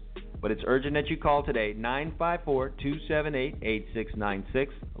 31st. But it's urgent that you call today, 954-278-8696.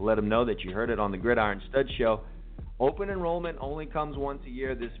 Let them know that you heard it on the Gridiron Studs Show. Open enrollment only comes once a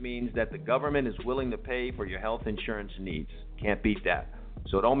year. This means that the government is willing to pay for your health insurance needs. Can't beat that.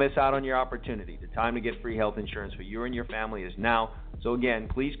 So don't miss out on your opportunity. The time to get free health insurance for you and your family is now. So again,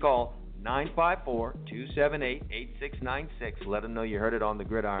 please call 954-278-8696. Let them know you heard it on the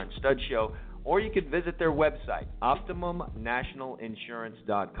Gridiron Studs Show. Or you could visit their website,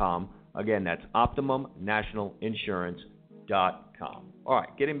 OptimumNationalInsurance.com. Again, that's OptimumNationalInsurance.com. All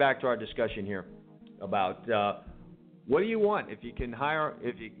right, getting back to our discussion here about what do you want if you can hire,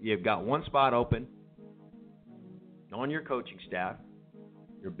 if you've got one spot open on your coaching staff,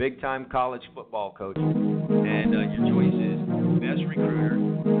 your big-time college football coach, and your choice is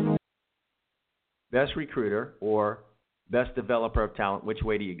best recruiter, or best developer of talent. Which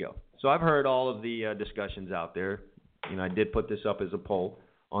way do you go? So I've heard all of the discussions out there. You know, I did put this up as a poll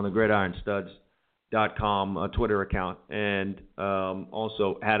on the GridironStuds.com Twitter account, and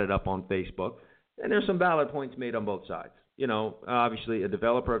also had it up on Facebook. And there's some valid points made on both sides. You know, obviously a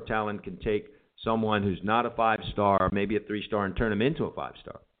developer of talent can take someone who's not a 5-star, maybe a 3-star, and turn them into a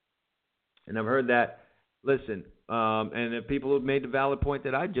 5-star. And I've heard that, listen, and the people who've made the valid point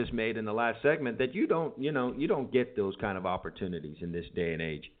that I just made in the last segment, that you don't get those kind of opportunities in this day and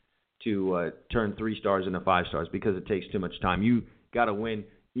age to turn 3 stars into 5 stars because it takes too much time. You got to win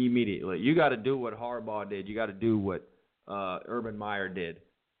immediately. You got to do what Harbaugh did. You got to do what Urban Meyer did,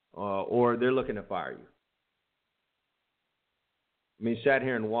 or they're looking to fire you. I mean, sat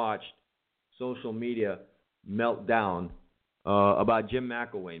here and watched social media melt down about Jim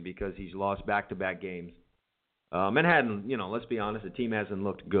McElwain because he's lost back-to-back games. And hadn't, let's be honest, the team hasn't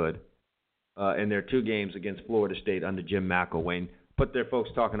looked good in their 2 games against Florida State under Jim McElwain. But they're folks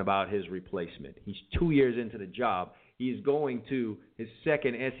talking about his replacement. He's 2 years into the job. He's going to his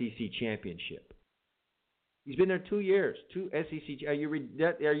second SEC championship. He's been there 2 years. 2 SEC. Are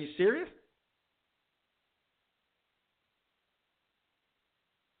you serious?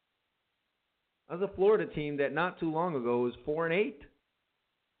 That was a Florida team that not too long ago was 4-8.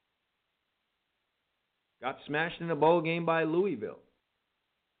 Got smashed in a bowl game by Louisville.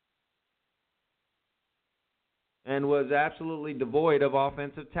 And was absolutely devoid of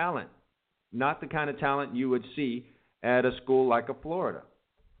offensive talent. not the kind of talent you would see at a school like a Florida.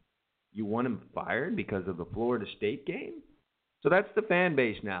 You want him fired because of the Florida State game? So that's the fan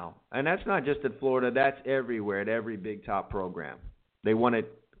base now. And that's not just at Florida. That's everywhere at every big top program. They wanted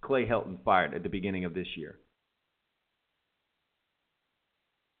Clay Helton fired at the beginning of this year.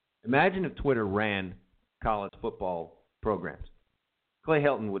 Imagine if Twitter ran college football programs. Clay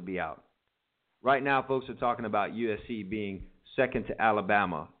Helton would be out. Right now, folks are talking about USC being second to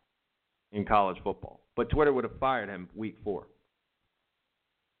Alabama in college football. But Twitter would have fired him week 4.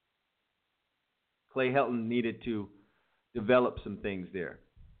 Clay Helton needed to develop some things there.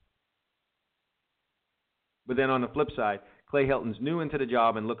 But then on the flip side, Clay Helton's new into the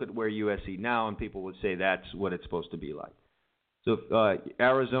job, and look at where USC now, and people would say that's what it's supposed to be like. So if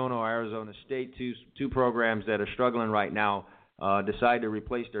Arizona or Arizona State, two programs that are struggling right now, decide to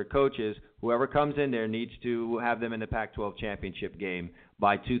replace their coaches, whoever comes in there needs to have them in the Pac-12 championship game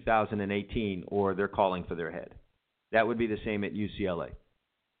by 2018, or they're calling for their head. That would be the same at UCLA.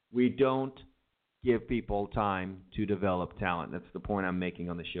 We don't give people time to develop talent. That's the point I'm making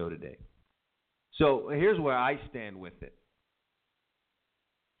on the show today. So here's where I stand with it.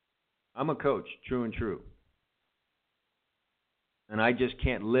 I'm a coach, true and true. And I just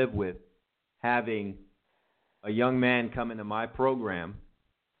can't live with having a young man come into my program,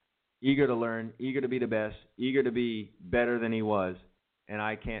 eager to learn, eager to be the best, eager to be better than he was, and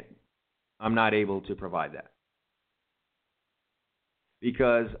I'm not able to provide that.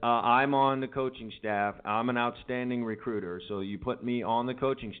 Because I'm on the coaching staff, I'm an outstanding recruiter, so you put me on the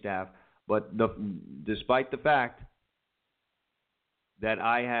coaching staff, but despite the fact that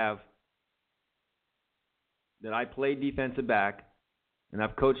I played defensive back, and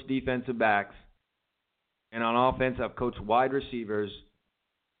I've coached defensive backs, and on offense I've coached wide receivers,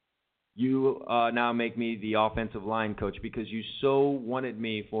 you now make me the offensive line coach because you so wanted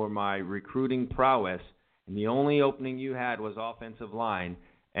me for my recruiting prowess, and the only opening you had was offensive line,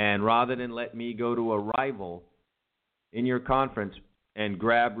 and rather than let me go to a rival in your conference and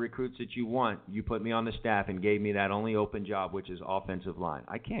grab recruits that you want, you put me on the staff and gave me that only open job, which is offensive line.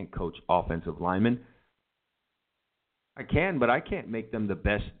 I can't coach offensive linemen. I can, but I can't make them the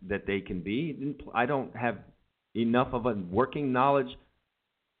best that they can be. I don't have enough of a working knowledge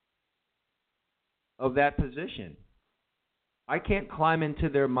of that position. I can't climb into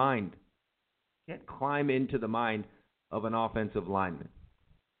their mind. I can't climb into the mind of an offensive lineman.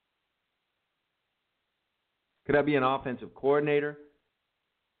 Could I be an offensive coordinator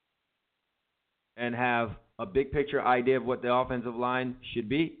and have a big picture idea of what the offensive line should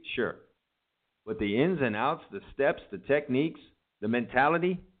be? Sure. But the ins and outs, the steps, the techniques, the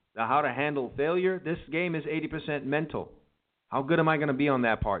mentality, the how to handle failure, this game is 80% mental. How good am I going to be on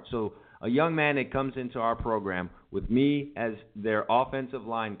that part? So a young man that comes into our program with me as their offensive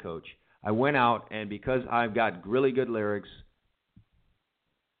line coach, I went out, and because I've got really good lyrics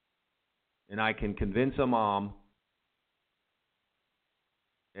and I can convince a mom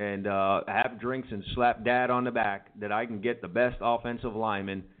and have drinks and slap dad on the back that I can get the best offensive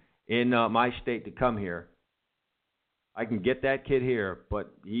lineman in my state to come here, I can get that kid here,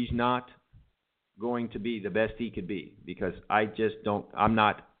 but he's not going to be the best he could be because I'm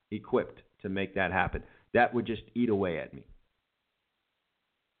not equipped to make that happen. That would just eat away at me.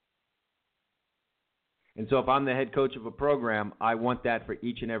 And so if I'm the head coach of a program, I want that for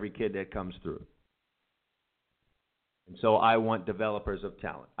each and every kid that comes through. And so I want developers of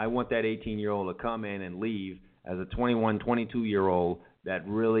talent. I want that 18-year-old to come in and leave as a 21, 22-year-old that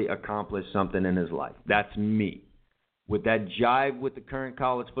really accomplished something in his life. That's me. Would that jive with the current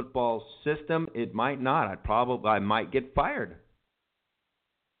college football system? It might not. I might get fired.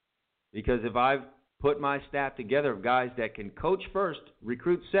 Because if I've put my staff together of guys that can coach first,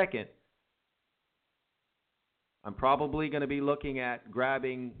 recruit second, I'm probably going to be looking at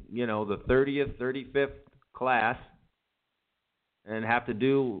grabbing, the 30th, 35th class and have to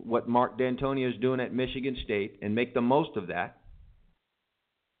do what Mark D'Antonio is doing at Michigan State and make the most of that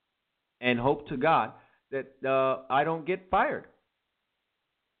and hope to God that I don't get fired.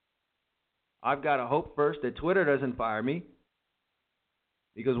 I've got to hope first that Twitter doesn't fire me,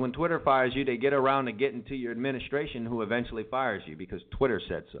 because when Twitter fires you, they get around to getting to your administration, who eventually fires you because Twitter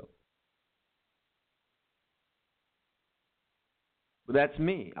said so. But that's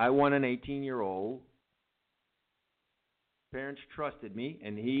me. I want an 18-year-old. Parents trusted me,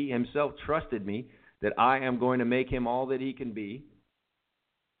 and he himself trusted me that I am going to make him all that he can be.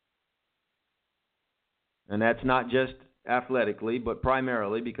 And that's not just athletically, but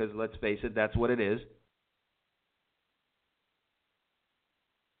primarily because, let's face it, that's what it is.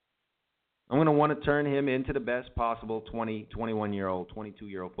 I'm going to want to turn him into the best possible 20, 21-year-old,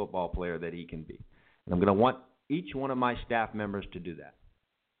 22-year-old football player that he can be. And I'm going to want each one of my staff members to do that.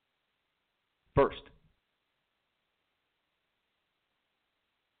 First.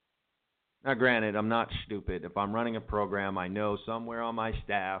 Now, granted, I'm not stupid. If I'm running a program, I know somewhere on my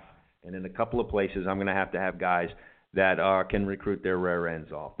staff and in a couple of places I'm going to have guys that can recruit their rear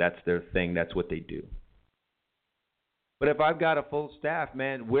ends off. That's their thing. That's what they do. But if I've got a full staff,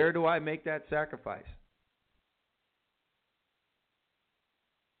 man, where do I make that sacrifice?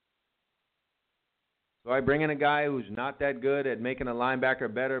 So I bring in a guy who's not that good at making a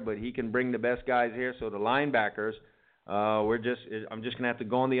linebacker better, but he can bring the best guys here. So the linebackers, I'm just going to have to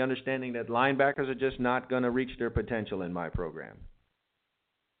go on the understanding that linebackers are just not going to reach their potential in my program.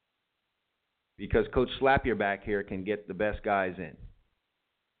 Because Coach Slap Your Back here can get the best guys in.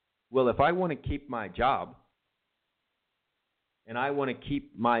 Well, if I want to keep my job and I want to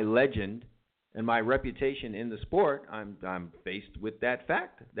keep my legend and my reputation in the sport, I'm faced with that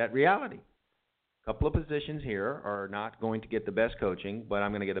fact, that reality. A couple of positions here are not going to get the best coaching, but I'm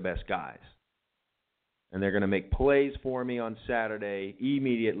going to get the best guys. And they're going to make plays for me on Saturday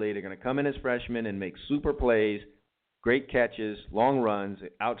immediately. They're going to come in as freshmen and make super plays, great catches, long runs,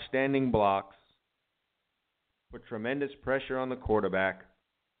 outstanding blocks, put tremendous pressure on the quarterback,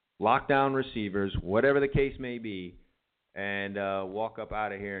 lock down receivers, whatever the case may be, and walk up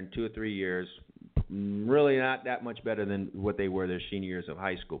out of here in 2 or 3 years, really not that much better than what they were their senior years of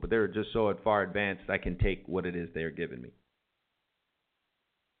high school. But they're just so far advanced, I can take what it is they're giving me.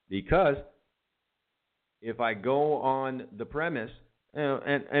 Because if I go on the premise,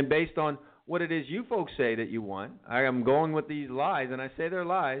 and based on what it is you folks say that you want, I am going with these lies, and I say they're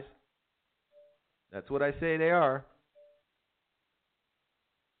lies. That's what I say they are.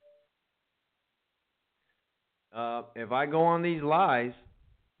 If I go on these lies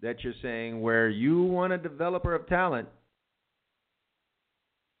that you're saying where you want a developer of talent,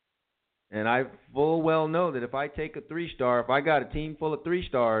 and I full well know that if I take a 3-star, if I got a team full of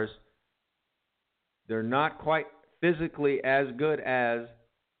 3-stars, they're not quite physically as good as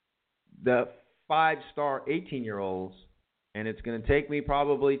the 5-star 18-year-olds, and it's going to take me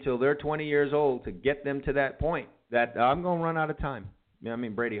probably till they're 20 years old to get them to that point that I'm going to run out of time. I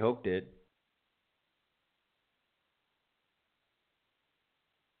mean, Brady Hoke did.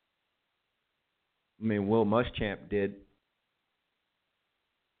 I mean, Will Muschamp did.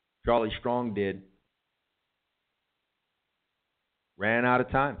 Charlie Strong did. Ran out of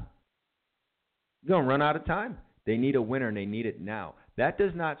time. You're going to run out of time. They need a winner, and they need it now. That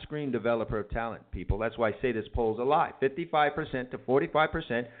does not scream developer of talent, people. That's why I say this poll's a lie. 55% to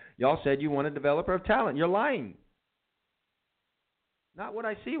 45%, y'all said you want a developer of talent. You're lying. Not what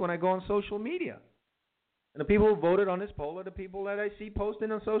I see when I go on social media. And the people who voted on this poll are the people that I see posting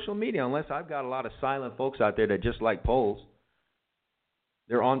on social media, unless I've got a lot of silent folks out there that just like polls.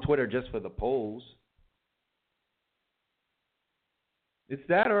 They're on Twitter just for the polls. It's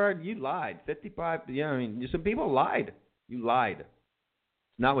that or you lied. 55, I mean, some people lied. You lied.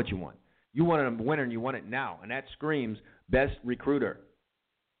 It's not what you want. You want a winner and you want it now, and that screams best recruiter.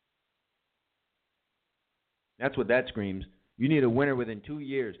 That's what that screams. You need a winner within 2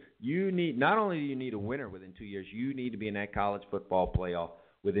 years. Not only do you need a winner within 2 years, you need to be in that college football playoff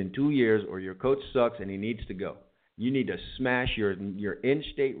within 2 years, or your coach sucks and he needs to go. You need to smash your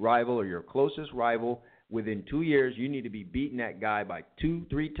in-state rival or your closest rival within 2 years. You need to be beating that guy by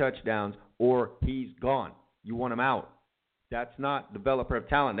 2-3 touchdowns, or he's gone. You want him out. That's not developer of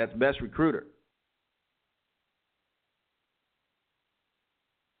talent. That's best recruiter.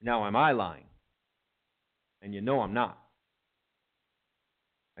 Now, am I lying? And you know I'm not.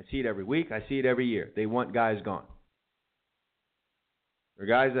 I see it every week. I see it every year. They want guys gone. There are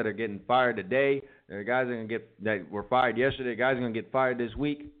guys that are getting fired today. There are guys that were fired yesterday. Guys are going to get fired this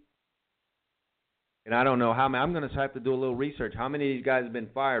week. And I don't know how many. I'm going to have to do a little research. How many of these guys have been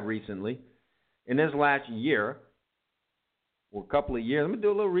fired recently in this last year or a couple of years? I'm going to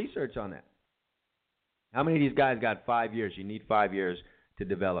do a little research on that. How many of these guys got 5 years? You need 5 years to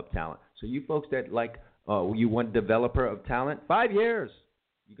develop talent. So you folks that you want developer of talent, 5 years.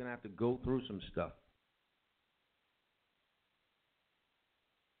 You're going to have to go through some stuff.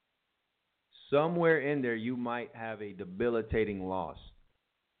 Somewhere in there, you might have a debilitating loss.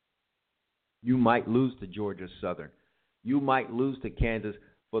 You might lose to Georgia Southern. You might lose to Kansas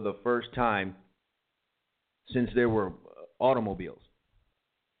for the first time since there were automobiles.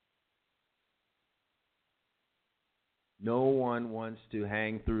 No one wants to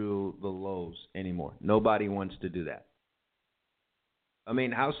hang through the lows anymore. Nobody wants to do that. I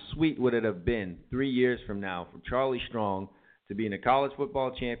mean, how sweet would it have been 3 years from now for Charlie Strong to be in a college football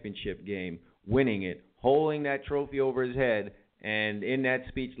championship game, winning it, holding that trophy over his head, and in that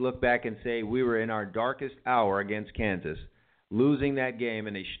speech look back and say we were in our darkest hour against Kansas, losing that game,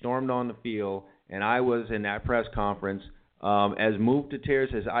 and they stormed on the field, and I was in that press conference as moved to tears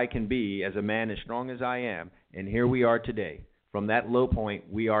as I can be, as a man as strong as I am, and here we are today. From that low point,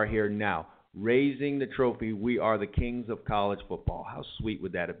 we are here now, raising the trophy. We are the kings of college football. How sweet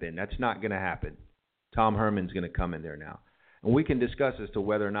would that have been? That's not going to happen. Tom Herman's going to come in there now. And we can discuss as to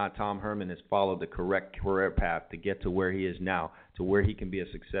whether or not Tom Herman has followed the correct career path to get to where he is now, to where he can be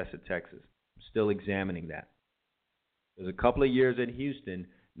a success at Texas. I'm still examining that. There's a couple of years at Houston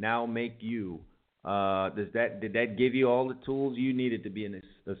now make you, did that give you all the tools you needed to be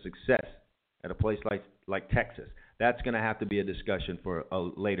a success at a place like Texas? That's going to have to be a discussion for a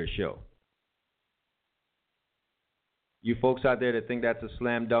later show. You folks out there that think that's a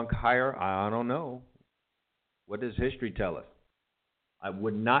slam dunk hire, I don't know. What does history tell us? I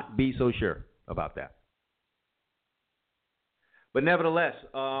would not be so sure about that. But nevertheless,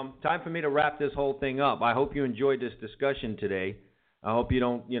 time for me to wrap this whole thing up. I hope you enjoyed this discussion today. I hope you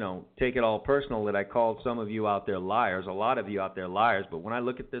don't, take it all personal that I called some of you out there liars, a lot of you out there liars. But when I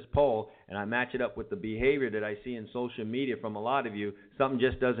look at this poll and I match it up with the behavior that I see in social media from a lot of you, something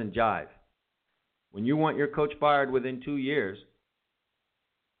just doesn't jive. When you want your coach fired within 2 years,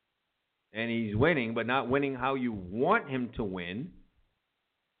 and he's winning, but not winning how you want him to win,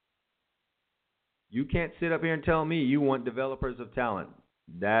 you can't sit up here and tell me you want developers of talent.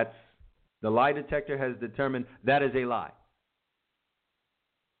 The lie detector has determined that is a lie.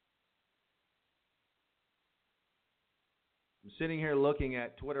 I'm sitting here looking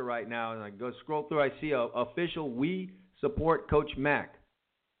at Twitter right now, and I go scroll through, I see a official "We Support Coach Mack."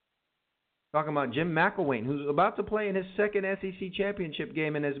 Talking about Jim McElwain, who's about to play in his second SEC championship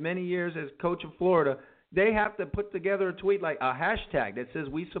game in as many years as coach of Florida. They have to put together a tweet, like a hashtag that says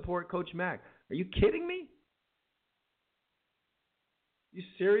 "We Support Coach Mack." Are you kidding me? You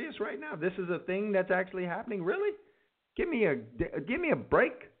serious right now? This is a thing that's actually happening? Really? Give me a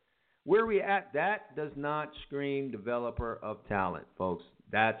break. Where are we at? That does not scream developer of talent, folks.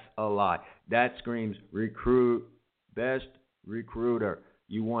 That's a lie. That screams best recruiter.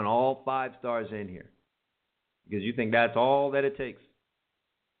 You want all 5 stars in here because you think that's all that it takes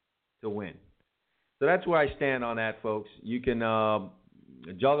to win. So that's where I stand on that, folks. You can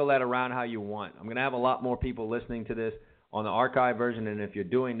juggle that around how you want. I'm going to have a lot more people listening to this on the archive version, and if you're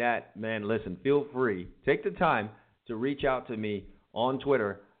doing that, man, listen, feel free. Take the time to reach out to me on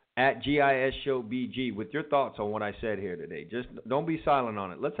Twitter at GISShowBG with your thoughts on what I said here today. Just don't be silent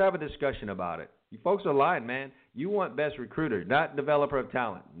on it. Let's have a discussion about it. You folks are lying, man. You want best recruiter, not developer of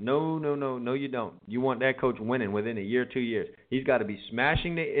talent. No, you don't. You want that coach winning within a year, 2 years. He's got to be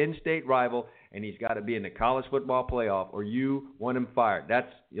smashing the in-state rival, and he's got to be in the college football playoff, or you want him fired.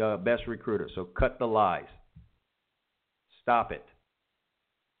 That's best recruiter. So cut the lies. Stop it.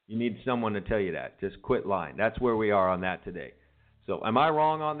 You need someone to tell you that. Just quit lying. That's where we are on that today. So am I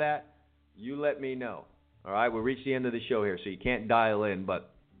wrong on that? You let me know. All right, we'll reach the end of the show here, so you can't dial in, but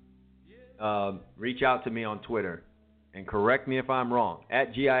reach out to me on Twitter and correct me if I'm wrong,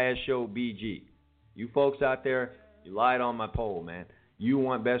 at GISShowBG. You folks out there, you lied on my poll, man. You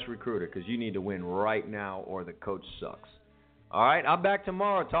want best recruiter because you need to win right now or the coach sucks. All right, I'm back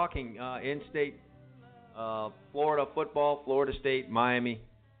tomorrow talking in-state Florida football, Florida State, Miami,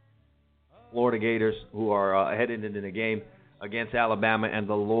 Florida Gators, who are headed into the game against Alabama, and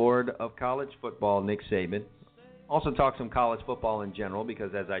the Lord of college football, Nick Saban. Also talk some college football in general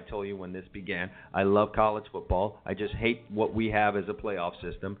because, as I told you when this began, I love college football. I just hate what we have as a playoff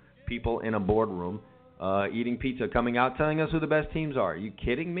system. People in a boardroom eating pizza, coming out, telling us who the best teams are. Are you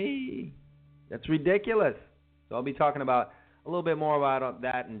kidding me? That's ridiculous. So I'll be talking about a little bit more about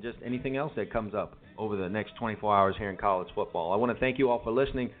that and just anything else that comes up over the next 24 hours here in college football. I want to thank you all for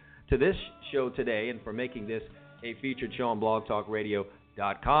listening to this show today and for making this a featured show on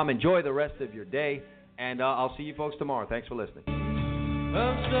blogtalkradio.com. Enjoy the rest of your day, and I'll see you folks tomorrow. Thanks for listening.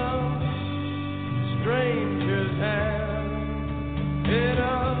 Strangers have in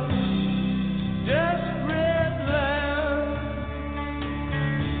a desperate land.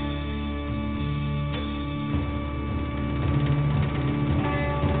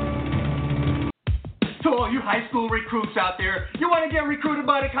 To all you high school recruits out there, you want to get recruited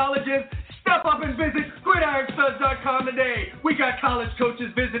by the colleges? Step up and visit GridironStuds.com today. We got college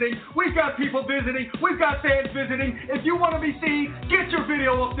coaches visiting. We've got people visiting. We've got fans visiting. If you want to be seen, get your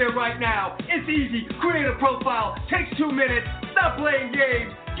video up there right now. It's easy. Create a profile. Takes 2 minutes. Stop playing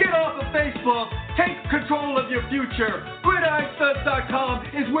games. Get off of Facebook. Take control of your future. GridironStuds.com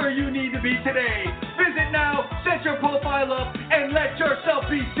is where you need to be today. Visit now, set your profile up, and let yourself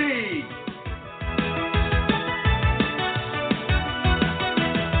be seen.